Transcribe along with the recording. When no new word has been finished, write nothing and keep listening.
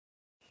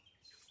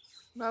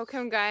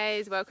Welcome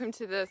guys, welcome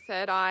to the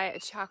third eye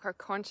chakra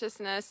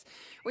consciousness.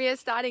 We are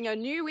starting a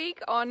new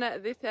week on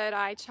the third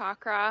eye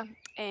chakra,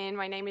 and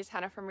my name is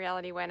Hannah from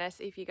Reality Awareness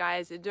if you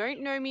guys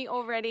don't know me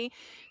already.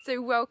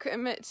 So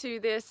welcome to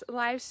this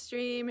live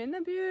stream in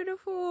the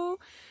beautiful,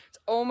 it's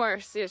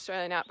almost the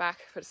Australian outback,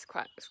 but it's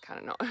kind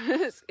of not.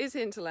 It's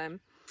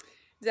hinterland.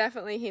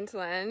 Definitely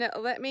hinterland.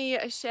 Let me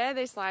share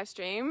this live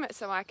stream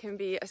so I can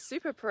be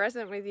super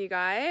present with you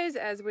guys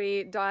as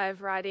we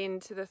dive right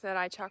into the third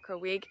eye chakra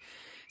week.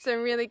 So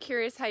I'm really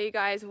curious how you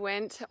guys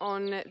went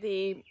on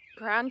the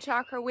crown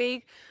chakra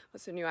week.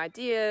 Lots of new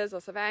ideas,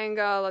 lots of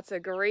anger, lots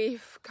of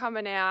grief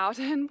coming out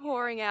and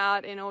pouring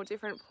out in all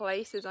different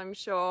places, I'm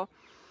sure.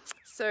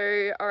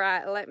 So all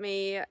right, let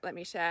me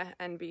share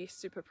and be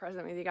super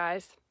present with you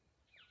guys.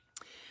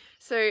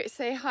 So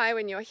say hi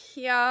when you're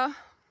here.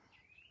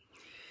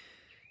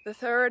 The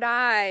third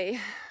eye,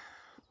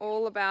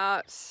 all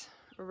about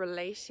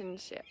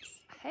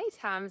relationships. Hey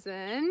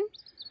Tamsin,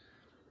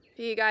 if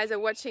you guys are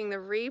watching the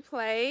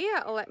replay,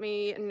 let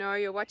me know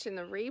you're watching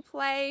the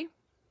replay.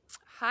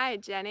 Hi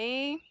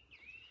Jenny.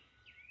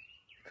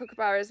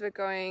 Kookaburras were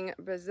going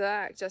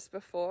berserk just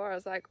before. I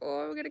was like,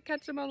 oh, we're gonna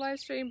catch them on live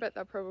stream, but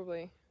they're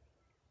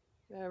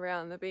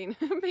around. They've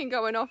been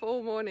going off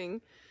all morning.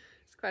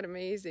 It's quite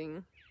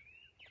amazing.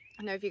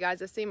 I don't know if you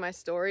guys have seen my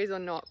stories or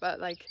not, but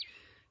like,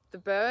 the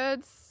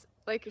birds,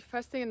 like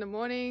first thing in the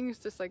morning, it's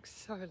just like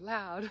so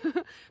loud,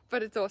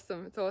 but it's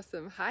awesome. It's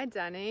awesome. Hi,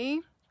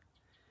 Danny.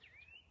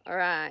 All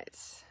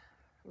right,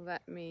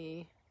 let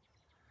me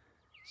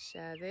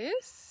share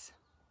this.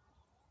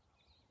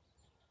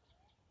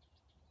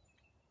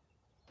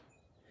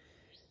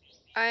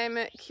 I'm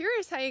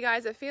curious how you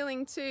guys are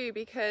feeling too,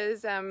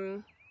 because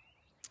don't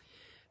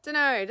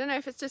know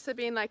if it's just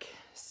been like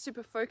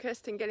super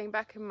focused and getting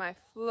back in my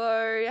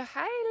flow.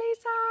 Hey,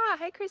 Lisa.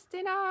 Hey,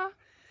 Christina.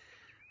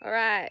 All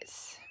right,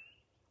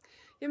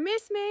 you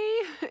miss me.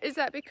 Is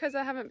that because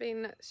I haven't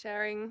been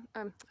sharing,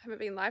 haven't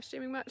been live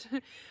streaming much?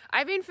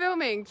 I've been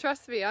filming,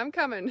 trust me, I'm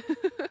coming.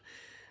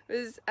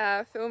 Was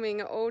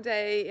filming all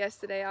day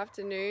yesterday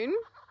afternoon.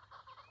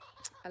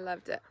 I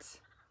loved it,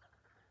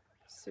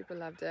 super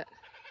loved it.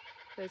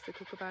 There's the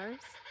kookaburras.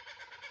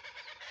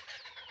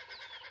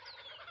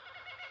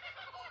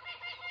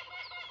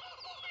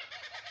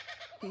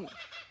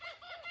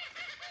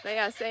 They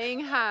are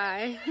saying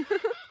hi.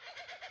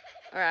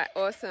 All right,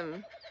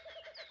 awesome.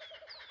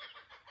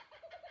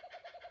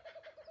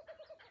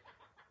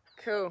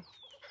 Cool.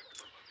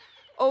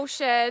 All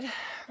shared,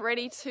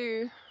 ready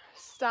to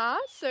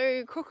start.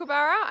 So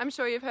kookaburra, I'm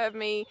sure you've heard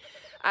me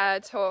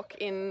talk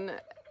in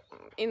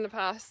the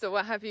past or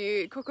what have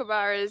you.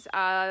 Kookaburras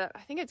are,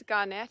 I think it's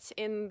garnet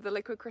in the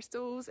liquid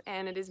crystals,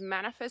 and it is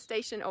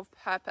manifestation of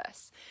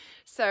purpose.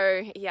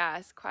 So yeah,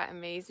 it's quite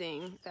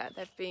amazing that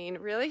they've been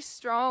really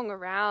strong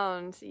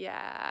around.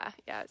 Yeah,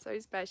 it's so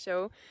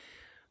special.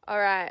 All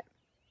right,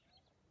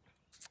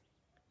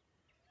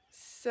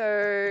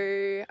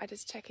 so I'm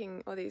just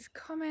checking all these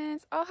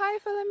comments. Oh, hi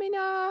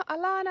Philomena,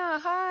 Alana,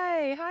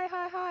 hi.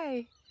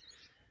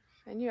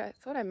 I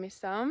thought I missed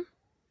some.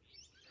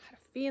 I had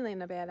a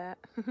feeling about that.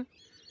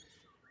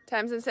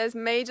 Tamsin says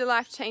major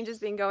life changes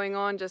been going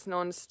on just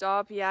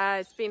non-stop. Yeah,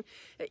 it's been,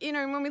 you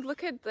know, when we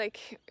look at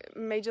like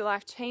major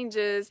life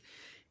changes,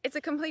 it's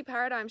a complete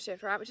paradigm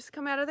shift, right? We just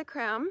come out of the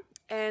crown,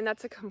 and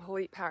that's a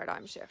complete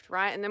paradigm shift,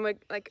 right? And then we're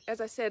like, as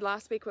I said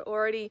last week, we're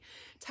already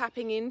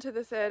tapping into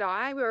the third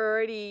eye. We're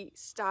already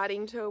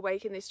starting to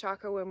awaken this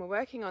chakra when we're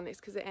working on this,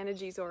 because the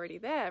energy is already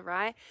there,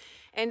 right?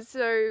 And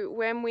so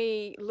when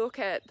we look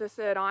at the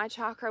third eye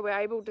chakra, we're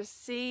able to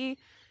see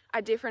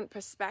a different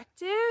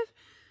perspective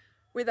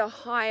with a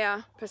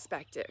higher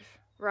perspective,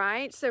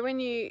 right? So when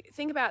you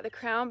think about the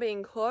crown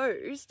being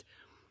closed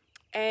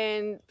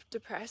and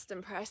depressed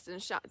and pressed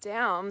and shut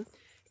down,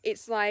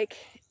 it's like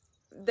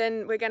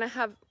then we're going to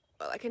have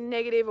like a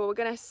negative, or we're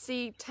going to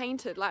see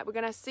tainted, like we're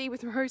going to see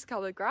with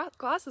rose-colored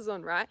glasses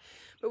on, right?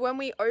 But when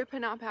we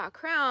open up our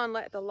crown,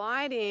 let the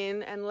light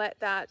in and let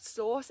that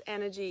source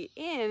energy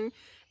in,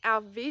 our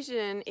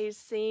vision is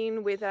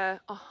seen with a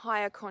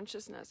higher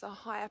consciousness, a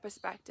higher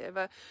perspective,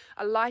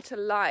 a lighter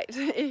light,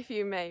 if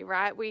you may,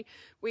 right?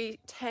 We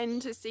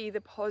tend to see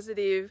the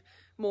positive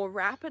more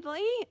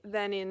rapidly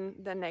than in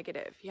the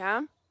negative,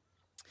 yeah?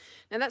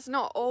 Now that's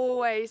not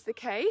always the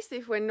case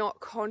if we're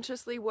not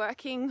consciously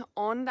working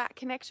on that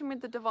connection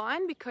with the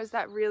divine, because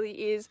that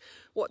really is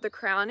what the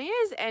crown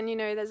is. And you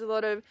know, there's a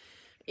lot of,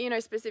 you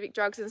know, specific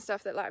drugs and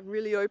stuff that like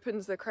really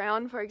opens the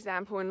crown, for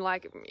example, and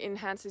like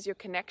enhances your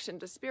connection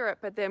to spirit,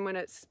 but then when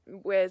it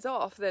wears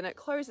off, then it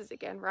closes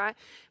again, right?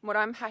 And what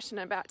I'm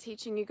passionate about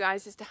teaching you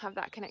guys is to have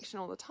that connection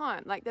all the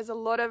time. Like there's a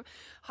lot of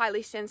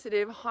highly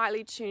sensitive,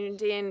 highly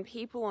tuned in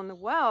people in the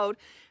world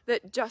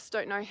that just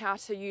don't know how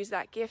to use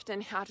that gift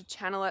and how to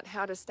channel it,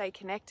 how to stay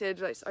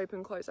connected. It's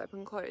open,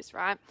 close,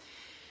 right?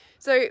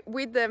 So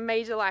with the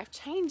major life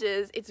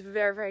changes, it's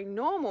very, very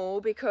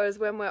normal, because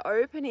when we're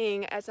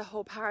opening as a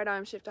whole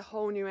paradigm shift, a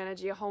whole new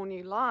energy, a whole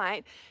new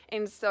light,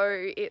 and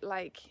so it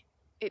like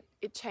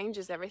it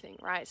changes everything,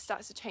 right? It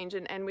starts to change.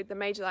 And with the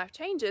major life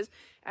changes,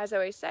 as I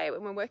always say,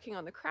 when we're working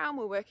on the crown,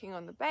 we're working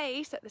on the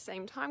base at the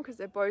same time, because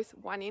they're both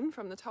one in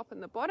from the top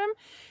and the bottom.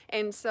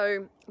 And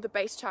so the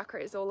base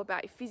chakra is all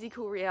about your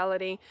physical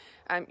reality,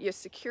 your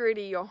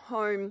security, your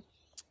home,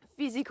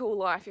 physical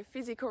life, your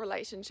physical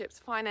relationships,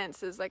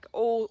 finances, like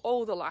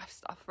all the life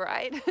stuff,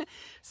 right?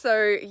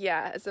 So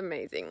yeah, it's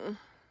amazing.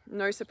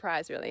 No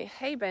surprise really.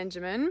 Hey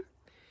Benjamin.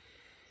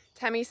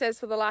 Tammy says,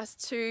 for the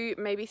last 2,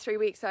 maybe 3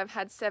 weeks, I've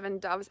had 7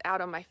 doves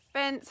out on my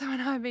fence when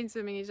I've been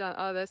swimming each other.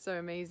 Oh, they're so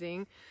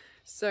amazing.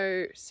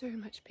 So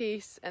much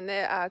peace. And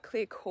they're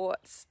clear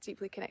quartz,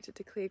 deeply connected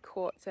to clear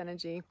quartz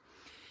energy.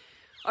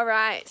 All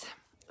right.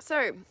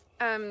 So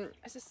I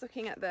was just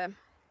looking at the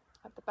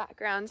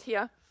background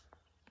here.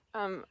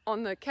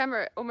 On the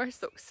camera, it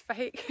almost looks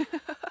fake.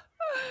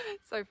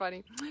 It's so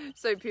funny.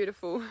 So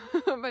beautiful.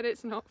 But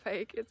it's not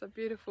fake. It's a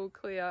beautiful,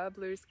 clear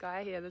blue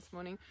sky here this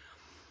morning.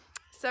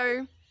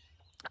 So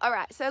all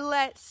right, so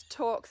let's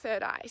talk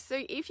third eye.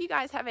 So if you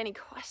guys have any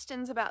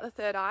questions about the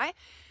third eye,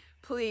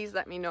 please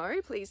let me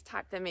know. Please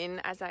type them in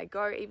as I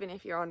go, even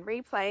if you're on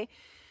replay.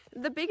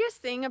 The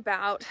biggest thing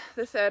about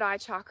the third eye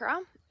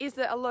chakra is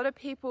that a lot of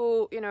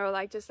people, you know,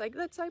 like just like,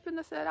 let's open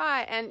the third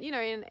eye. And, you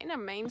know, in a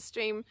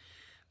mainstream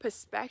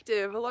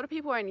perspective, a lot of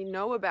people only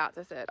know about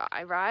the third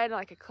eye, right?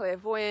 Like a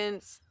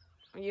clairvoyance,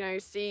 you know,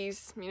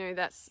 sees, you know,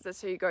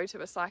 that's who you go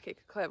to, a psychic,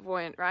 a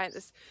clairvoyant, right?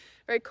 There's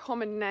very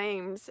common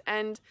names.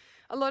 And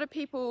a lot of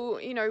people,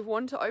 you know,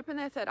 want to open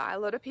their third eye. A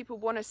lot of people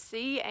want to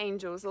see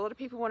angels. A lot of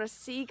people want to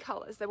see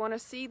colors. They want to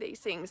see these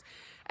things.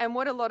 And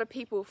what a lot of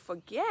people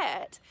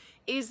forget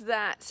is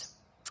that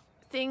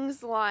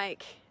things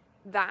like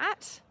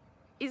that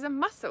is a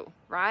muscle,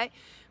 right?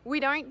 We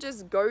don't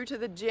just go to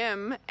the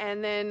gym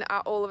and then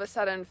are all of a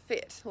sudden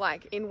fit,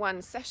 like in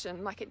one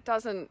session. Like it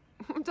doesn't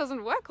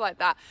work like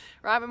that,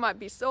 right? We might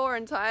be sore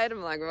and tired.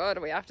 I'm like, oh, do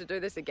we have to do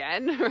this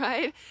again,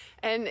 right?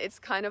 And it's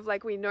kind of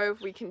like we know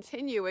if we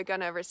continue, we're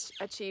going to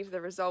achieve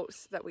the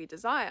results that we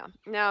desire.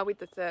 Now, with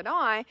the third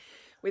eye,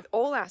 with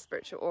all our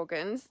spiritual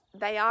organs,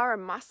 they are a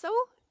muscle,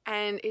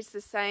 and it's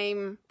the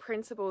same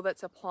principle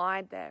that's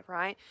applied there,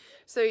 right?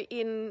 So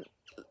in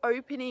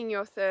opening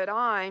your third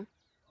eye,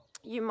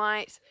 you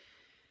might...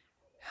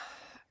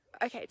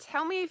 Okay,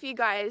 tell me if you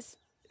guys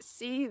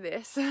see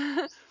this.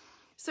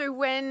 So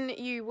when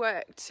you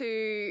work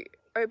to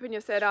open your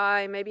third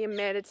eye, maybe you're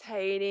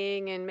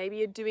meditating and maybe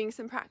you're doing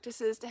some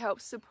practices to help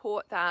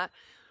support that.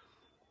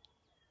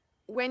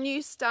 When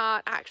you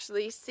start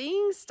actually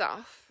seeing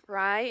stuff,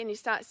 right? And you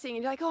start seeing,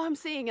 and you're like, oh, I'm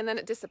seeing, and then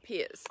it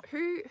disappears.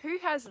 Who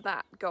has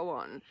that go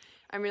on?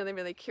 I'm really,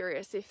 really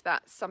curious if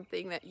that's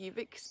something that you've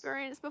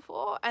experienced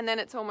before. And then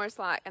it's almost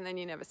like, and then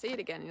you never see it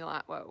again. And you're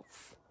like, well,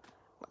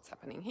 what's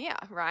happening here,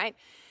 right?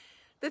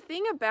 The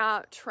thing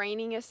about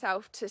training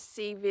yourself to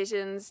see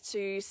visions,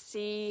 to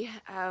see,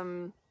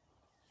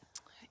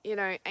 you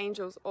know,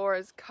 angels,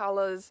 auras,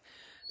 colors,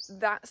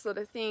 that sort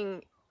of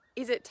thing,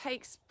 is it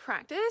takes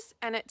practice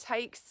and it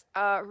takes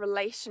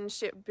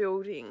relationship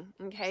building,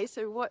 okay?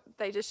 So what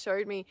they just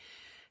showed me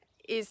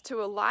is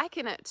to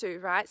liken it to,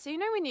 right? So, you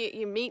know, when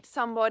you meet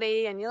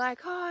somebody and you're like,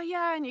 oh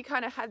yeah, and you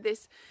kind of had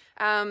this,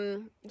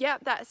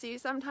 yep, that's you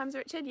sometimes,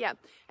 Richard, yep.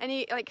 And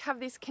you like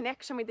have this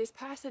connection with this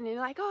person and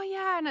you're like, oh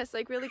yeah, and it's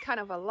like really kind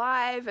of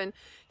alive and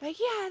like,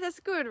 yeah, that's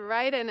good,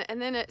 right?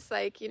 And then it's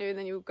like, you know,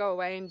 then you'll go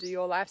away and do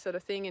your life sort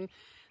of thing, and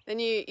then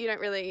you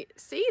don't really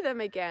see them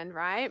again,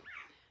 right?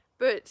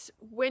 But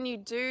when you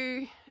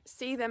do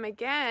see them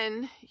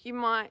again, you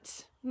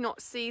might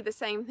not see the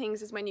same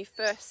things as when you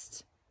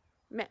first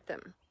met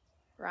them,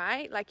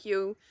 right? Like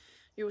you'll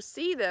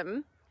see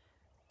them,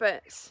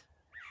 but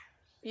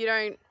you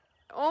don't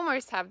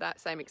almost have that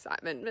same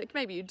excitement. Like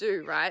maybe you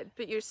do, right?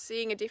 But you're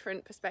seeing a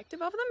different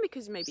perspective of them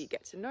because maybe you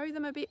get to know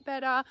them a bit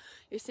better.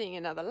 You're seeing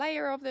another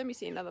layer of them. You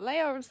see another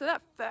layer of them. So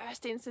that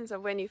first instance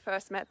of when you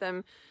first met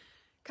them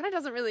kind of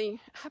doesn't really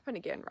happen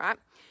again, right?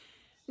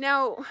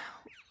 Now,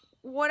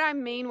 what I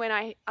mean when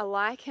I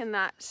liken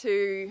that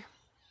to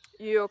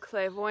your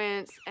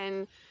clairvoyance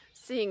and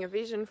seeing a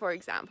vision, for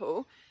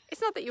example,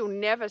 it's not that you'll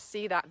never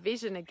see that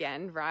vision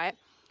again, right?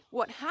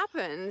 What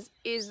happens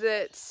is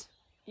that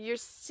you're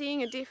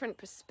seeing a different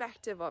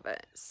perspective of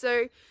it.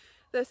 So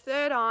the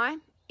third eye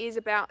is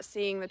about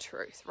seeing the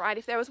truth, right?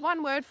 If there was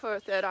one word for a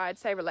third eye, I'd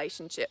say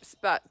relationships,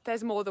 but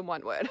there's more than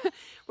one word.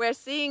 We're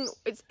seeing,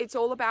 it's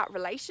all about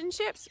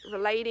relationships,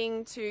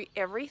 relating to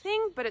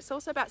everything, but it's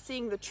also about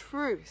seeing the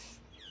truth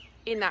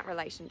in that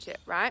relationship,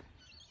 right?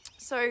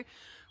 So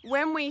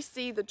when we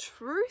see the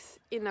truth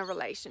in a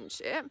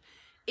relationship,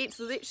 it's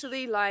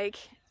literally like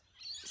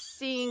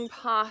seeing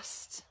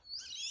past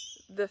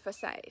the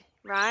facade,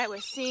 right? We're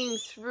seeing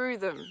through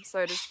them,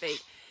 so to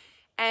speak.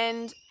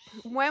 And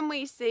when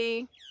we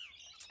see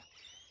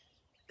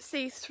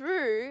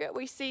through,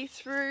 we see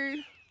through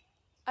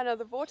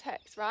another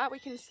vortex, right? We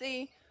can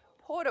see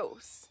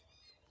portals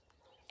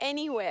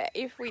anywhere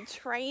if we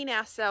train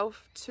ourselves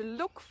to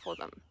look for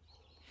them.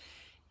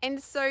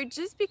 And so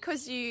just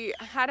because you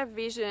had a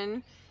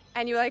vision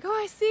and you're like, oh,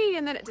 I see,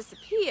 and then it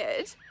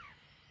disappeared,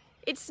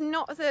 it's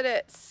not that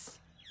it's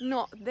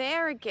not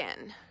there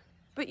again,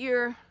 but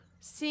you're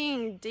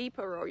seeing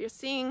deeper, or you're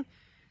seeing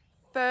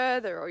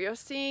further, or you're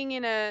seeing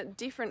in a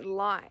different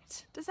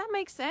light. Does that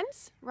make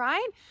sense?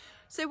 Right?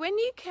 So when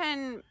you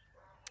can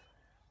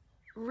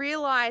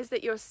realize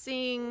that you're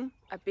seeing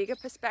a bigger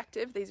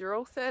perspective, these are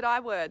all third eye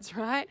words,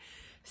 right?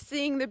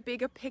 Seeing the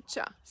bigger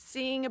picture,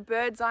 seeing a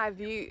bird's eye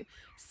view,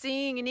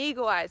 seeing an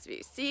eagle eyes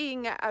view,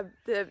 seeing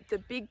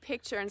the big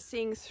picture and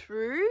seeing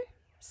through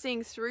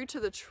to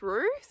the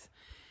truth,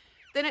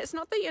 then it's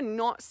not that you're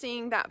not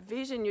seeing that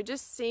vision, you're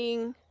just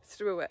seeing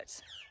through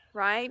it,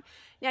 right?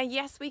 Now,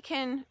 yes, we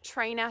can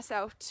train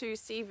ourselves to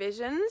see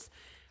visions,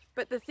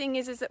 but the thing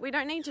is that we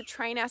don't need to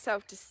train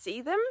ourselves to see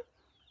them.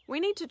 We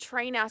need to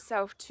train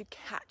ourselves to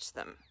catch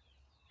them,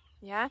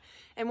 yeah?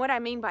 And what I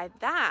mean by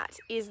that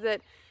is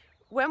that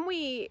when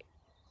we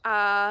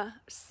are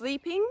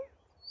sleeping,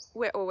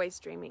 we're always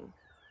dreaming.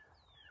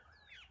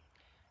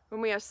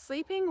 When we are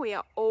sleeping, we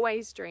are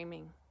always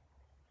dreaming,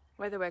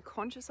 whether we're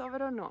conscious of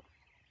it or not.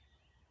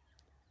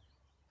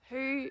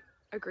 Who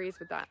agrees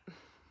with that?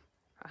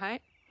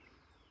 Right?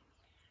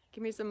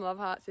 Give me some love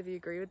hearts if you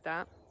agree with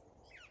that.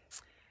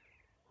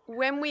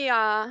 When we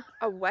are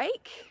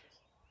awake,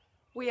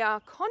 we are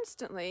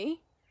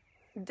constantly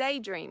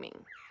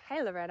daydreaming.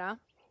 Hey, Loretta.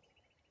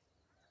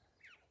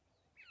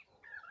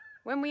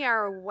 When we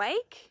are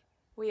awake,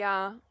 we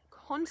are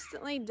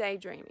constantly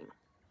daydreaming.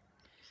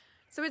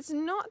 So it's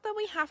not that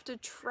we have to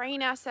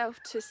train ourselves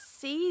to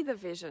see the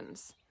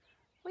visions.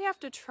 We have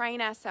to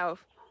train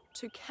ourselves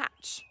to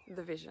catch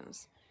the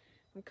visions.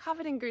 I'm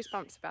covered in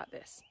goosebumps about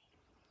this.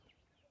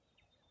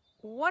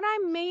 What I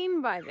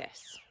mean by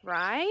this,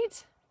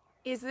 right,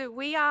 is that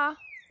we are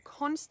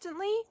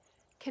constantly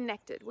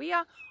connected. We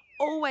are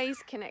always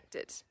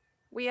connected.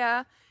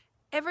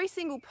 Every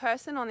single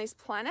person on this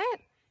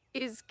planet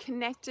is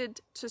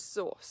connected to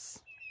source.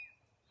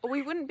 Or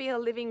we wouldn't be a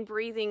living,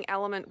 breathing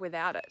element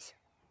without it.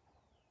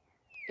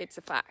 It's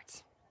a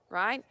fact,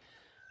 right?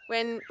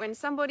 When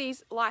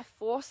somebody's life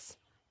force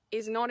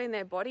is not in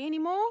their body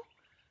anymore,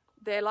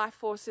 their life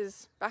force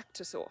is back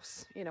to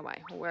source, in a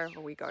way, or wherever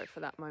we go for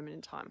that moment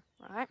in time,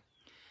 right?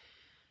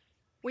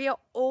 We are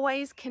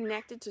always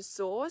connected to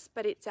source,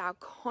 but it's our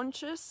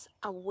conscious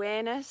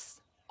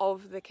awareness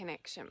of the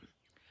connection.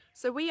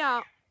 So we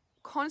are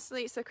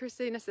constantly, so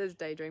Christina says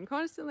daydream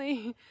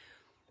constantly.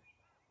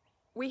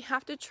 We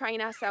have to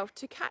train ourselves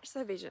to catch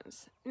the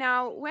visions.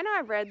 Now, when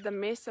I read The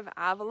Mists of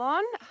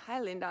Avalon,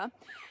 hi Linda,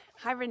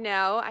 hi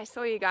Renelle, I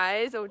saw you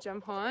guys all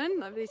jump on.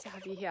 Lovely to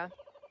have you here.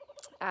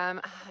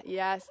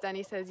 Yes,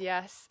 Danny says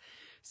yes.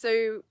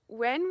 So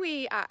when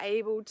we are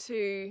able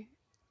to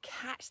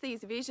catch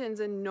these visions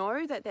and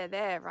know that they're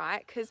there,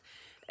 right? Because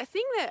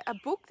a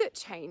book that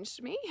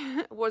changed me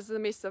was The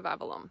Mists of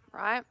Avalon,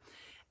 right?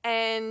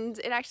 And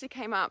it actually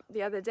came up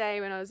the other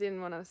day when I was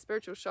in one of the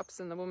spiritual shops,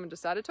 and the woman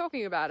just started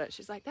talking about it.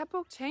 She's like, that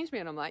book changed me.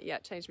 And I'm like, yeah,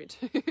 it changed me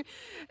too.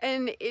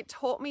 And it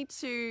taught me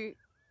to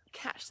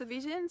catch the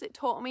visions. It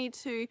taught me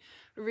to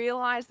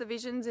realize the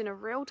visions in a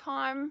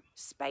real-time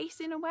space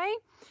in a way.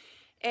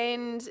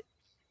 And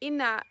in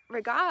that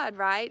regard,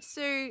 right?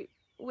 So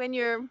when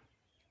you're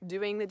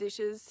doing the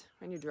dishes,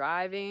 when you're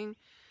driving,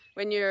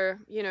 when you're,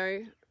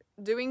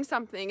 doing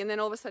something, and then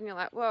all of a sudden you're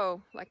like,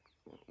 whoa, like,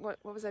 what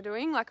was I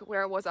doing? Like,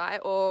 where was I?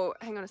 Or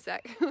hang on a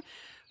sec.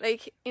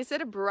 Like,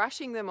 instead of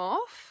brushing them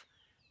off,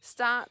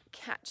 start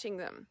catching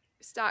them.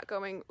 Start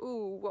going,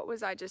 ooh, what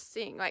was I just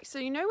seeing? Like, so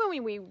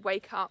when we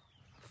wake up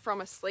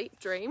from a sleep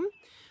dream,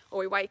 or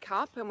we wake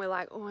up and we're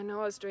like, oh, I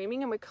know I was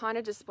dreaming, and we kind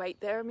of just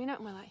wait there a minute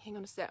and we're like, hang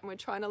on a sec, and we're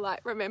trying to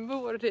like remember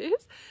what it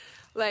is.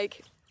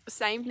 Like,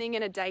 same thing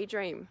in a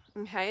daydream,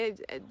 okay?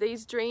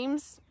 These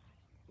dreams,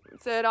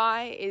 third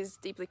eye is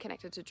deeply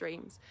connected to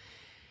dreams.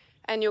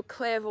 And your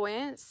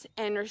clairvoyance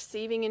and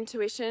receiving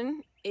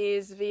intuition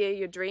is via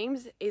your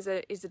dreams is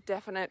a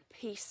definite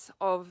piece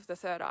of the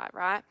third eye,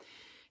 right?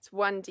 It's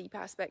one deep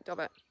aspect of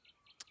it.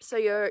 So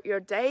your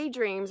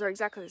daydreams are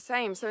exactly the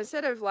same. So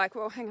instead of like,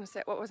 well, hang on a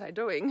sec, what was I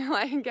doing?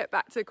 Like, get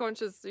back to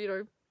conscious,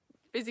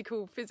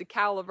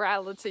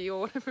 physicality or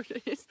whatever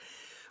it is.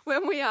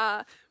 When we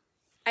are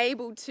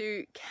able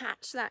to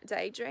catch that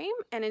daydream,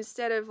 and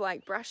instead of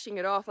like brushing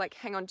it off, like,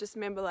 hang on, just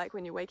remember, like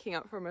when you're waking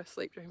up from a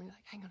sleep dream, you're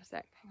like, hang on a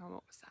sec, hang on,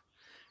 what was that?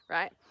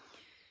 Right?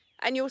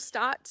 And you'll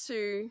start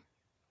to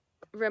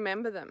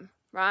remember them,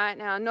 right?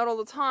 Now, not all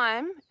the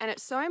time, and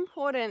it's so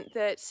important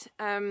that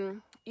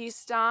you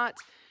start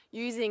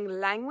using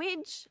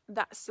language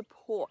that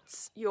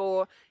supports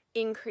your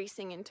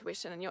increasing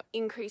intuition and your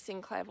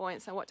increasing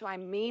clairvoyance. And what do I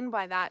mean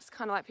by that? It's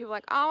kind of like people are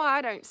like, oh,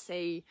 I don't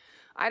see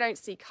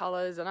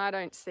colors, and I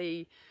don't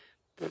see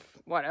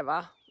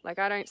whatever. Like,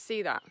 I don't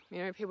see that.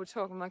 People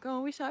talk, I'm like, oh,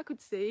 I wish I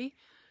could see.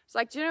 It's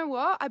like, do you know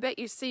what? I bet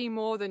you see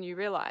more than you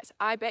realize.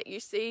 I bet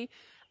you see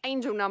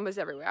angel numbers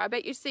everywhere. I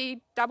bet you see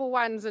double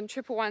ones and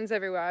triple ones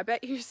everywhere. I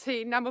bet you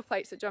see number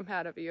plates that jump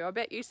out of you. I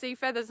bet you see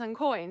feathers and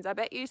coins. I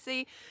bet you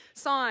see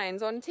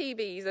signs on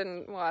TVs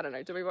and, well, I don't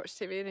know, do we watch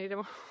TV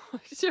anymore? Do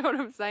you know what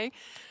I'm saying?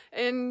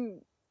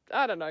 And,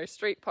 I don't know,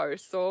 street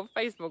posts or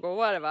Facebook or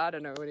whatever. I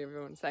don't know what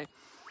everyone's saying.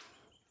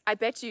 I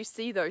bet you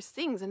see those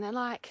things, and they're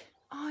like,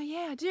 oh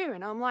yeah, I do.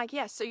 And I'm like,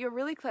 yes, so you're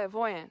really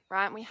clairvoyant,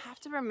 right? And we have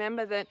to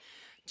remember that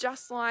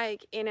just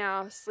like in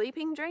our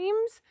sleeping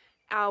dreams,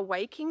 our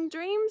waking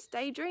dreams,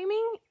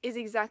 daydreaming is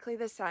exactly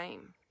the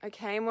same.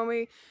 Okay, and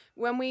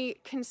when we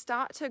can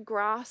start to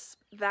grasp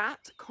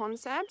that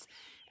concept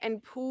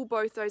and pull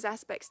both those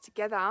aspects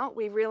together,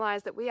 we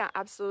realize that we are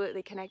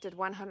absolutely connected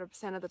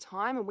 100% of the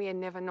time, and we are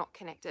never not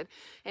connected.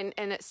 And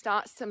it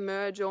starts to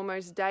merge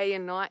almost day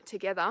and night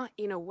together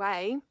in a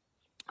way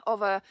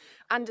of a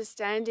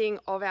understanding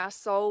of our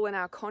soul and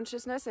our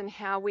consciousness and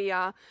how we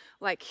are,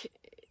 like,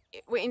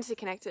 we're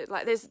interconnected.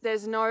 Like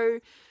there's no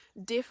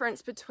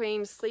difference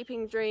between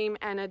sleeping dream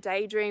and a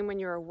daydream when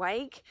you're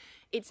awake.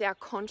 It's our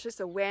conscious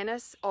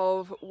awareness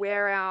of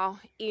where our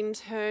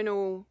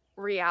internal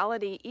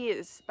reality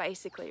is,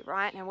 basically,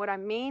 right? And what I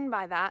mean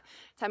by that,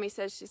 Tammy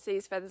says she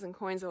sees feathers and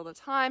coins all the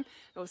time.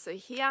 Also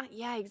here,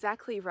 yeah,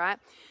 exactly, right?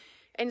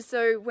 And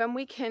so when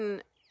we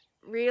can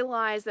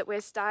realize that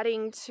we're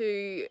starting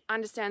to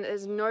understand that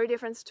there's no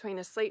difference between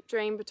a sleep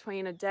dream,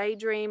 between a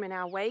daydream and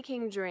our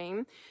waking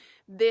dream,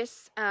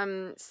 this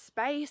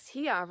space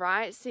here,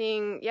 right?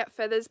 Seeing, yep,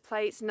 feathers,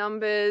 plates,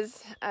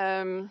 numbers,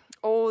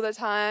 all the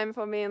time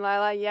for me and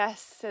Layla.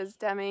 Yes, says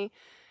Tammy.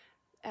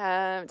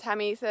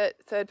 Tammy,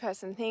 third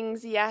person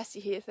things. Yes,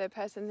 you hear third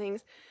person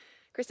things.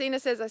 Christina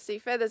says, I see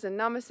feathers and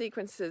number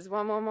sequences.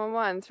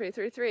 1111,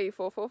 333,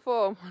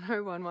 444,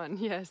 1011.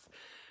 Yes.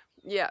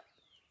 Yeah.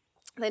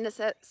 Linda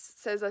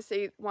says, I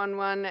see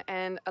 11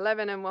 and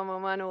 11 and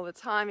 111 all the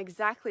time.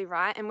 Exactly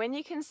right. And when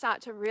you can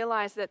start to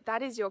realize that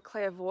that is your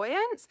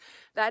clairvoyance,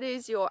 that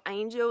is your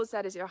angels,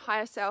 that is your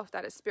higher self,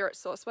 that is spirit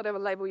source, whatever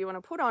label you want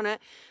to put on it,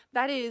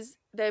 that is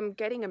them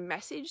getting a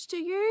message to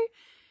you,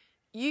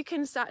 you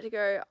can start to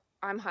go,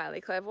 I'm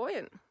highly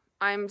clairvoyant.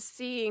 I'm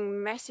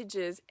seeing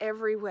messages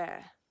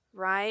everywhere,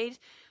 right?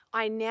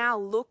 I now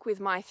look with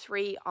my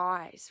 3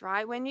 eyes,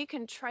 right? When you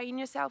can train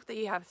yourself that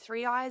you have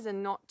 3 eyes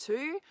and not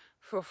 2,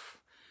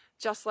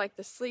 just like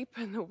the sleep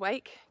and the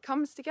wake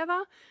comes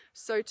together,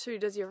 so too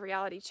does your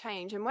reality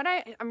change. And what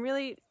I'm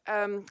really,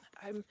 I'm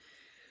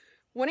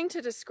wanting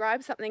to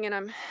describe something, and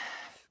I'm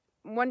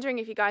wondering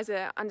if you guys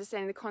are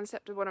understanding the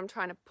concept of what I'm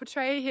trying to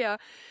portray here.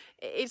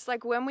 It's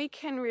like when we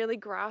can really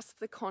grasp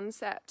the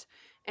concept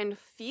and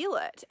feel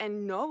it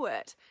and know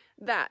it,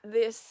 that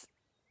this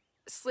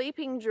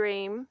sleeping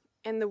dream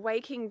and the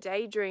waking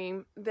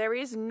daydream, there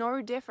is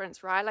no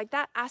difference, right? Like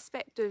that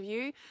aspect of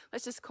you,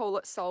 let's just call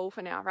it soul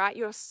for now, right?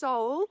 Your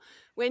soul,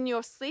 when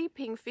you're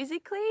sleeping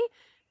physically,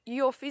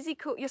 your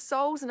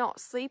soul's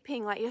not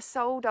sleeping. Like your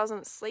soul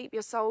doesn't sleep.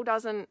 Your soul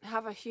doesn't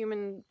have a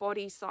human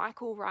body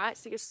cycle, right?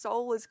 So your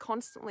soul is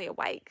constantly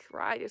awake,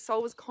 right? Your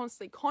soul is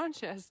constantly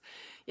conscious,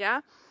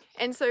 yeah?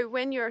 And so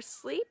when you're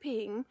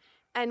sleeping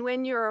and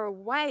when you're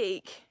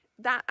awake,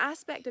 that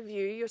aspect of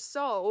you, your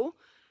soul,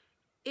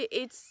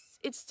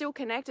 it's still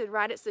connected,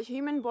 right? It's the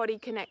human body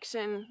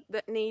connection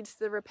that needs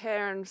the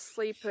repair and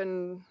sleep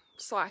and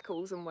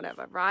cycles and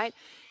whatever, right?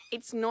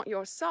 It's not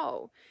your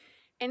soul.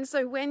 And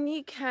so when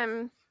you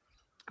can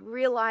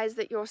realize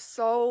that your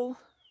soul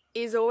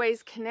is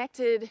always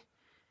connected,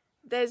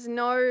 there's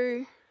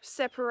no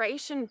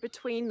separation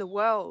between the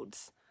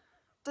worlds.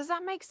 Does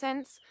that make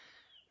sense?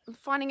 I'm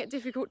finding it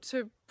difficult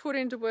to put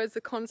into words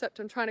the concept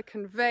I'm trying to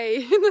convey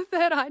in the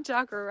third eye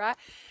chakra, right?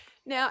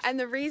 Now, and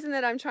the reason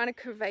that I'm trying to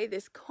convey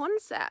this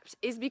concept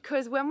is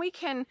because when we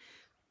can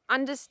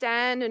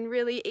understand and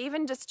really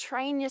even just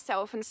train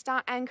yourself and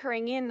start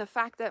anchoring in the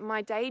fact that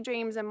my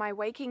daydreams and my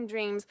waking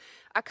dreams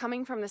are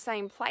coming from the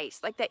same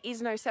place, like there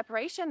is no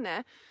separation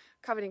there,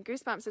 covered in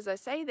goosebumps as I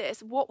say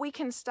this, what we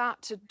can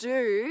start to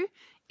do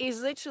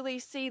is literally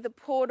see the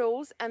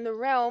portals and the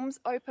realms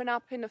open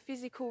up in a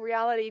physical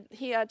reality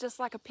here, just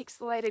like a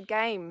pixelated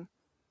game,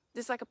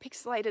 just like a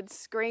pixelated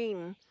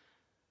screen.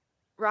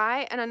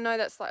 Right? And I know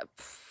that's like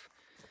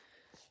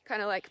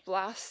kind of like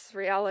blasts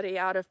reality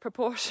out of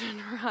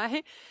proportion,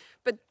 right?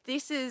 But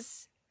this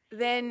is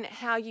then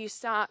how you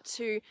start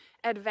to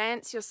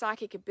advance your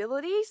psychic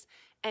abilities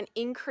and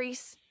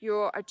increase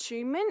your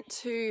attunement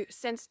to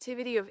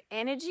sensitivity of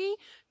energy,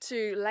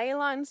 to ley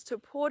lines, to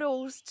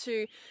portals,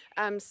 to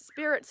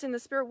spirits in the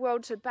spirit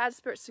world, to bad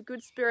spirits, to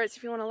good spirits,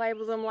 if you want to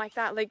label them like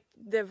that, like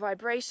the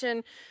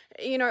vibration,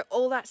 you know,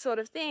 all that sort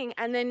of thing.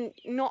 And then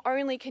not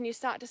only can you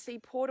start to see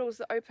portals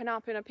that open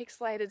up in a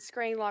pixelated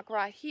screen like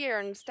right here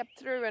and step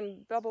through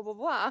and blah, blah, blah,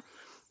 blah,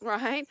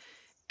 right?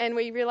 And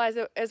we realize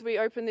that as we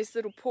open this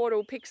little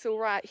portal pixel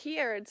right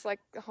here, it's like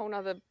a whole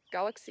nother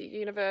galaxy,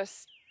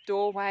 universe,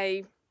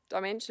 doorway,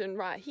 dimension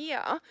right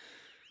here.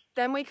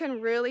 Then we can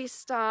really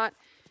start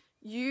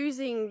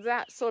using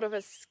that sort of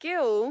a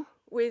skill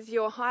with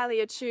your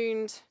highly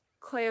attuned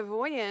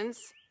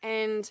clairvoyance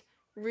and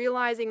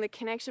realizing the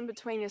connection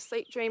between your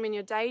sleep dream and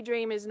your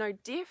daydream is no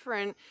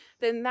different,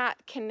 then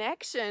that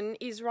connection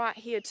is right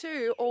here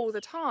too all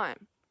the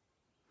time.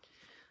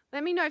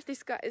 Let me know if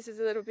this is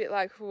a little bit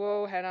like,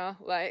 whoa, Hannah,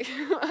 like,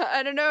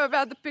 I don't know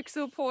about the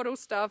pixel portal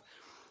stuff.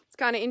 It's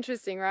kind of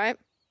interesting, right?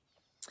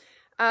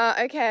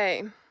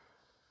 Okay.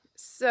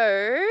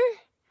 So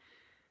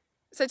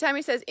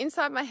Tammy says,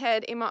 inside my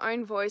head, in my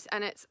own voice,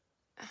 and it's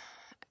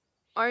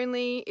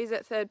only is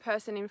it third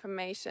person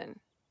information.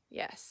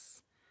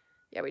 Yes.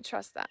 Yeah, we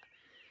trust that.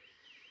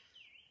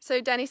 So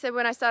Danny said,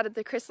 when I started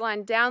the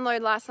Crystalline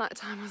download last night,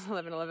 time was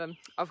 11:11.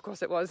 Of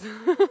course it was.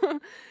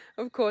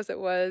 Of course it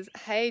was.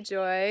 Hey,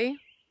 Joy.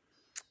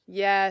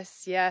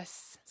 Yes,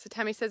 yes. So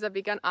Tammy says, I've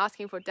begun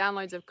asking for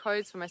downloads of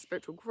codes for my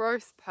spiritual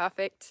growth.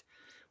 Perfect.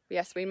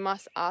 Yes, we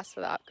must ask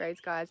for the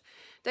upgrades, guys.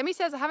 Demi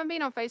says, I haven't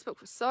been on Facebook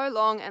for so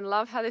long and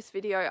love how this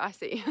video I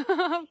see.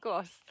 Of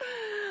course.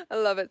 I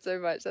love it so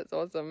much. That's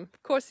awesome.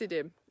 Of course you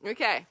did.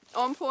 Okay,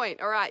 on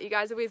point. All right, you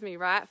guys are with me,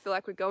 right? I feel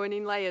like we're going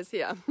in layers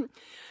here.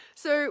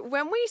 So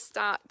when we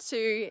start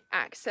to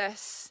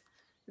access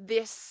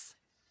this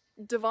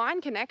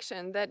divine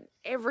connection that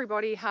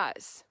everybody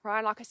has,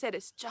 right? Like I said,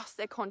 it's just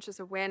their conscious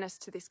awareness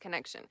to this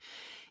connection.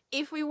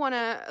 If we want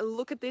to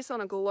look at this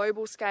on a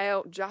global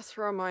scale just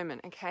for a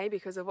moment, okay,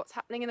 because of what's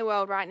happening in the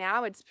world right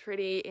now, it's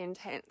pretty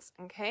intense,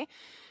 okay?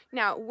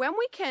 Now, when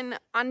we can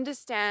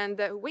understand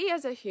that we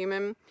as a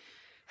human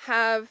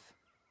have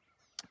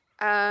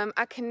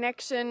a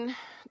connection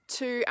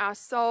to our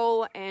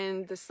soul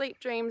and the sleep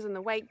dreams and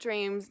the wake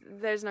dreams,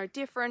 there's no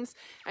difference.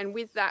 And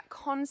with that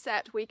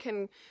concept, we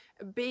can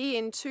be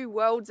in two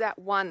worlds at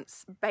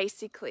once,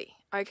 basically,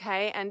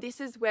 okay? And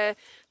this is where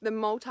the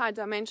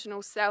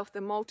multi-dimensional self, the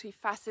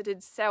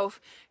multifaceted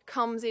self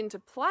comes into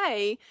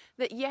play,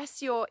 that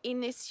yes, you're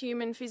in this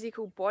human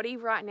physical body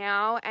right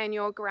now and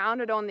you're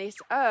grounded on this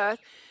earth,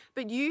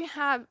 but you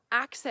have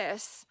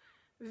access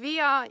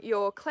via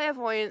your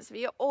clairvoyance,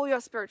 via all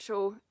your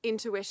spiritual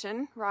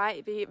intuition,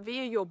 right?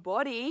 Via your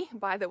body,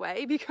 by the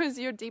way, because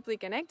you're deeply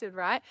connected,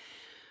 right?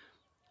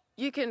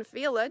 You can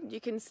feel it,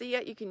 you can see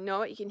it, you can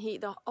know it, you can hear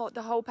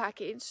the whole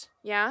package,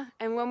 yeah?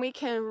 And when we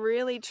can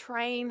really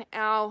train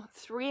our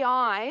three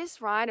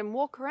eyes, right, and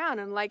walk around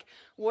and like,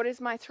 what is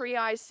my three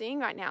eyes seeing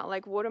right now?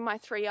 Like, what are my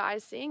three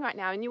eyes seeing right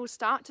now? And you will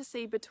start to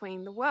see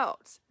between the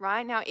worlds,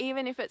 right? Now,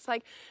 even if it's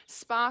like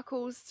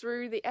sparkles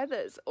through the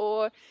others,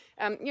 or,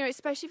 you know,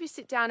 especially if you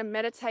sit down and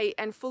meditate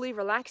and fully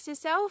relax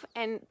yourself,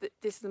 and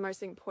this is the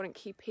most important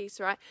key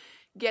piece, right?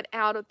 Get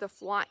out of the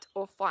flight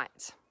or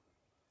fight,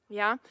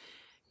 yeah?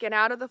 Get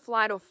out of the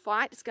flight or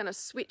fight. It's going to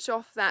switch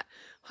off that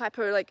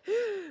hyper, like,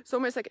 it's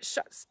almost like it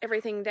shuts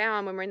everything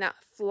down when we're in that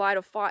flight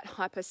or fight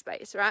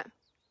hyperspace, right?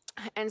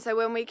 And so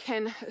when we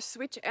can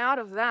switch out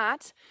of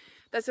that,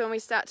 that's when we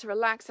start to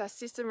relax. Our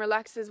system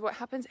relaxes. What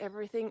happens?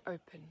 Everything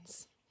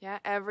opens. Yeah,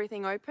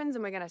 everything opens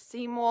and we're going to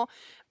see more,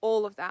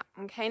 all of that.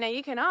 Okay, now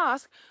you can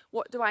ask,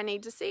 what do I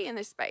need to see in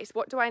this space?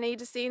 What do I need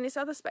to see in this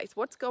other space?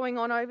 What's going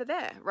on over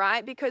there,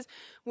 right? Because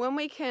when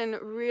we can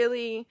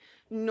really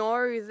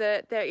know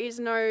that there is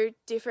no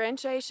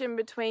differentiation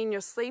between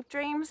your sleep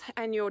dreams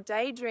and your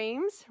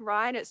daydreams,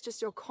 right? It's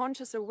just your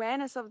conscious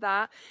awareness of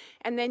that.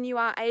 And then you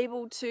are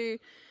able to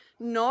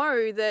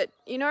know that,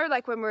 you know,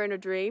 like when we're in a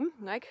dream,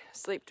 like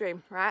sleep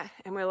dream, right?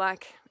 And we're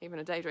like, even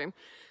a daydream,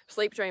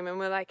 sleep dream, and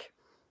we're like,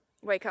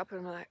 wake up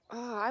and we're like,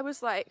 oh, I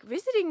was like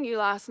visiting you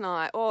last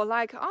night, or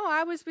like, oh,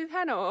 I was with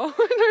Hannah, or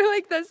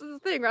like that's the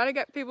thing, right? I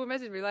get people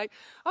message me like,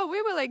 oh,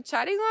 we were like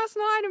chatting last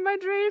night in my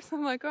dreams.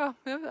 I'm like, oh,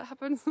 yeah, that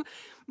happens.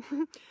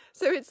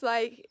 So it's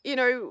like, you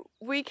know,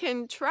 we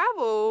can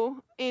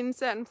travel in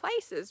certain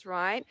places,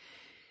 right?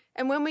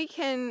 And when we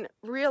can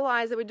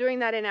realize that we're doing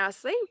that in our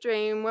sleep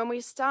dream, when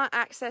we start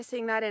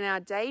accessing that in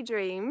our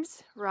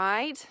daydreams,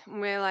 right? And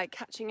we're like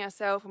catching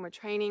ourselves and we're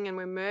training and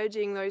we're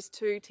merging those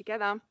two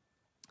together,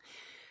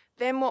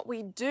 then what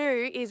we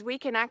do is we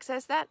can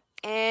access that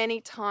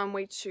anytime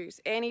we choose,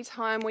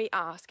 anytime we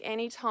ask,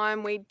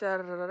 anytime we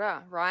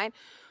right?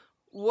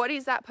 What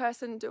is that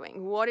person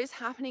doing? What is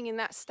happening in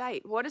that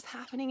state? What is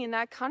happening in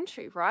that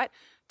country, right?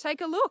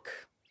 Take a look.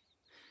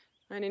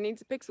 And it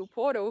needs a pixel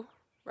portal,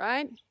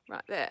 right?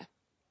 Right there,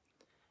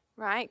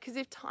 right? Because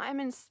if time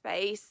and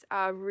space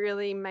are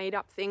really made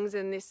up things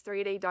in this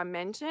 3D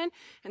dimension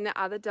and the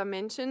other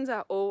dimensions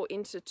are all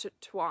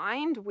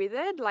intertwined with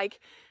it, like,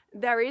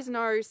 there is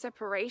no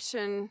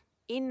separation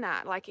in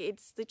that. Like,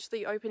 it's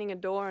literally opening a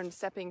door and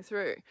stepping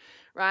through,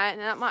 right? And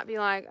that might be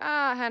like,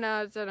 Hannah,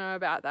 I don't know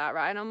about that,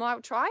 right? And I'm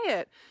like, try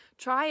it.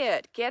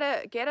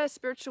 Get a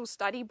spiritual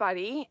study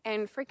buddy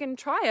and freaking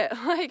try it.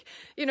 Like,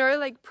 you know,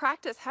 like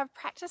practice, have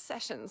practice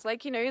sessions.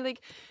 Like, you know,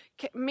 like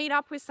meet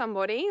up with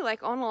somebody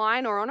like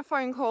online or on a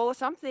phone call or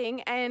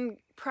something and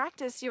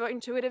practice your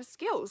intuitive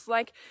skills.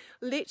 Like,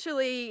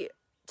 literally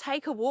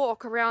take a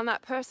walk around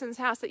that person's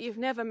house that you've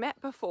never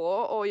met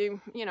before, or you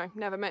know,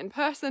 never met in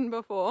person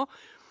before,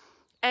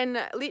 and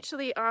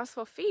literally ask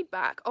for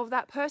feedback of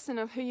that person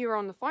of who you're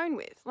on the phone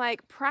with.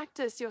 Like,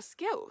 practice your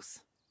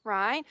skills,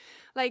 right?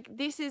 Like,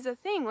 this is a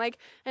thing. Like,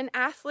 an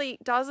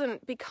athlete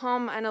doesn't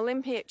become an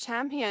Olympic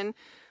champion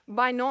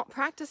by not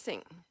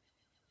practicing.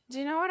 Do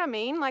you know what I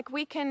mean? Like,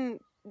 we can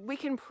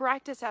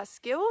practice our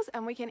skills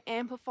and we can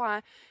amplify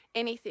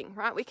anything,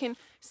 right? We can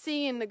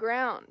see in the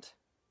ground.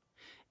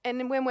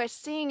 And when we're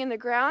seeing in the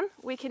ground,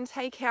 we can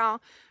take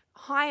our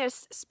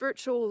highest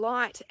spiritual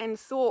light and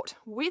thought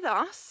with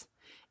us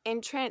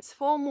and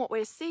transform what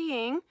we're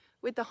seeing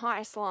with the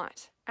highest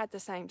light at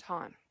the same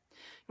time.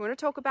 You want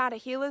to talk about a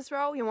healer's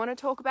role. You want to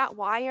talk about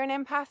why you're an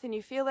empath and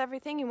you feel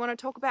everything. You want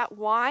to talk about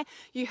why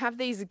you have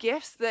these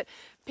gifts that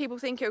people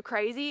think you're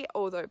crazy.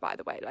 Although, by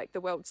the way, like,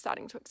 the world's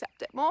starting to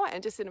accept it more.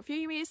 And just in a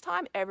few years'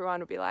 time, everyone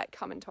will be like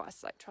coming to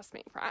us. Like, trust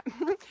me, right?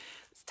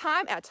 It's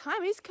time. Our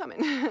time is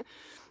coming.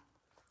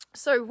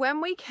 So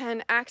when we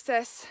can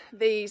access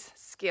these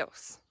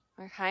skills,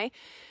 okay,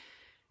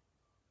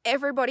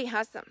 everybody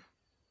has them.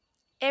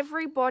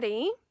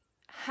 Everybody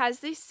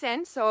has this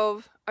sense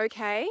of,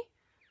 okay,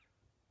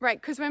 right,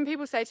 because when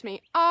people say to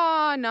me,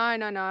 oh,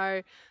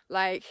 no,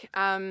 like,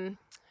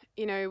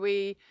 you know,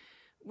 we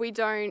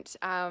don't,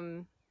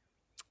 I'm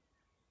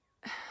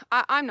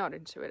not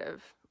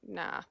intuitive.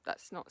 Nah,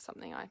 that's not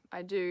something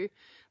I do.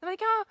 They're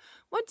like, oh,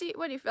 what do you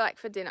feel like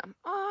for dinner?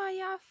 Oh,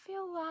 yeah,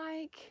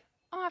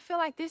 I feel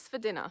like this for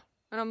dinner.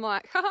 And I'm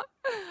like,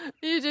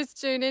 you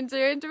just tune into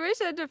your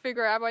intuition to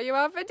figure out what you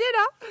want for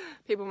dinner.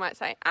 People might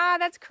say,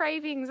 that's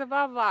cravings,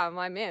 blah, blah. I'm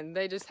like, man,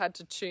 they just had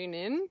to tune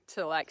in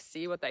to like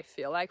see what they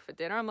feel like for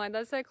dinner. I'm like,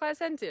 that's their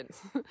clairsentience,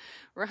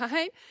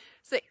 right?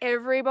 So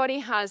everybody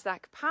has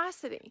that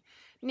capacity.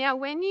 Now,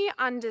 when you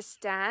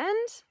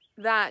understand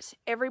that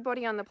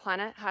everybody on the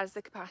planet has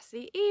the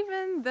capacity,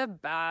 even the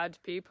bad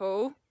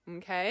people,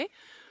 okay?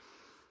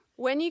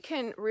 When you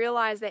can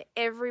realize that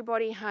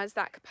everybody has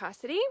that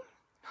capacity,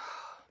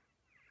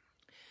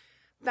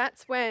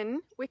 that's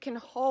when we can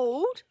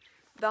hold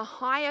the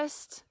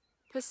highest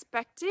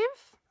perspective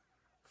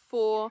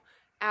for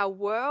our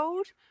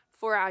world,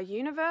 for our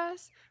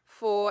universe,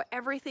 for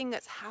everything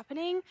that's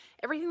happening,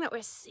 everything that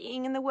we're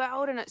seeing in the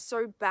world, and it's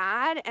so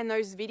bad. And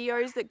those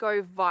videos that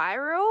go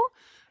viral,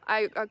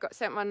 I got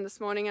sent one this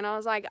morning and I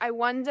was like, I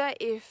wonder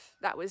if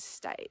that was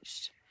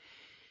staged.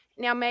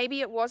 Now,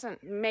 maybe it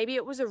wasn't. Maybe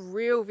it was a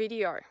real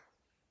video.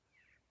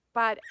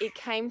 But it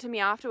came to me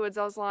afterwards.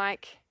 I was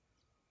like,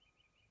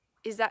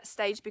 is that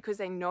staged because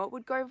they know it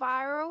would go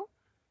viral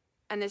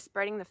and they're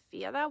spreading the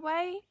fear that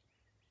way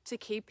to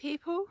keep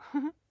people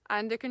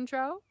under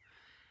control?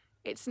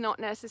 It's not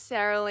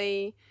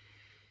necessarily,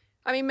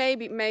 I mean,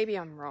 maybe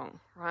I'm wrong,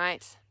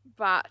 right?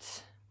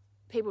 But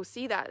people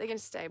see that, they're going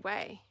to stay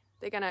away.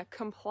 They're going to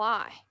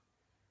comply,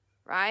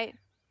 right?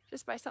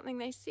 Just by something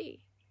they see.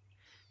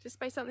 Just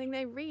by something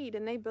they read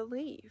and they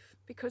believe,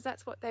 because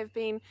that's what they've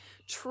been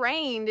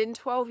trained in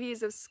 12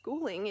 years of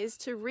schooling, is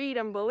to read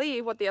and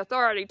believe what the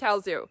authority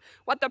tells you,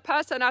 what the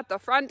person at the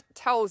front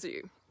tells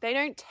you. They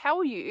don't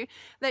tell you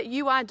that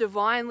you are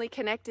divinely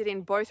connected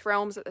in both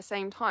realms at the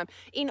same time,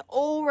 in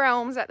all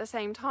realms at the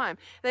same time.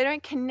 They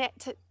don't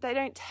they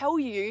don't tell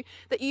you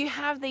that you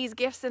have these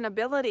gifts and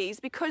abilities,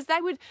 because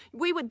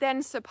we would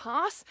then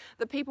surpass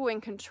the people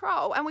in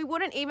control and we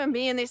wouldn't even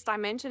be in this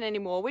dimension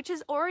anymore, which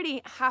is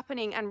already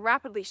happening and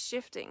rapidly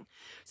shifting.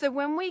 So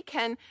when we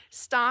can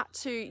start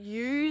to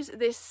use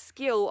this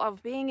skill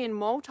of being in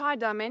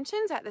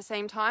multi-dimensions at the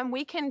same time,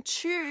 we can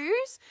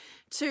choose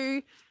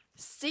to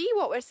see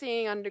what we're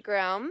seeing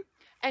underground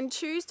and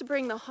choose to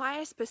bring the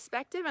highest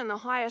perspective and the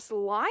highest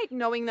light,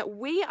 knowing that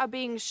we are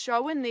being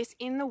shown this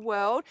in the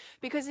world,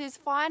 because it is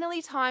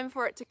finally time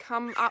for it to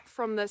come up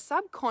from the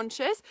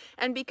subconscious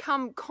and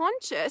become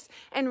conscious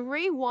and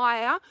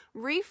rewire,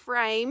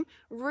 reframe,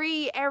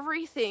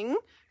 everything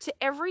to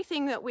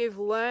everything that we've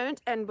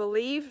learned and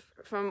believed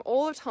from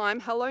all the time.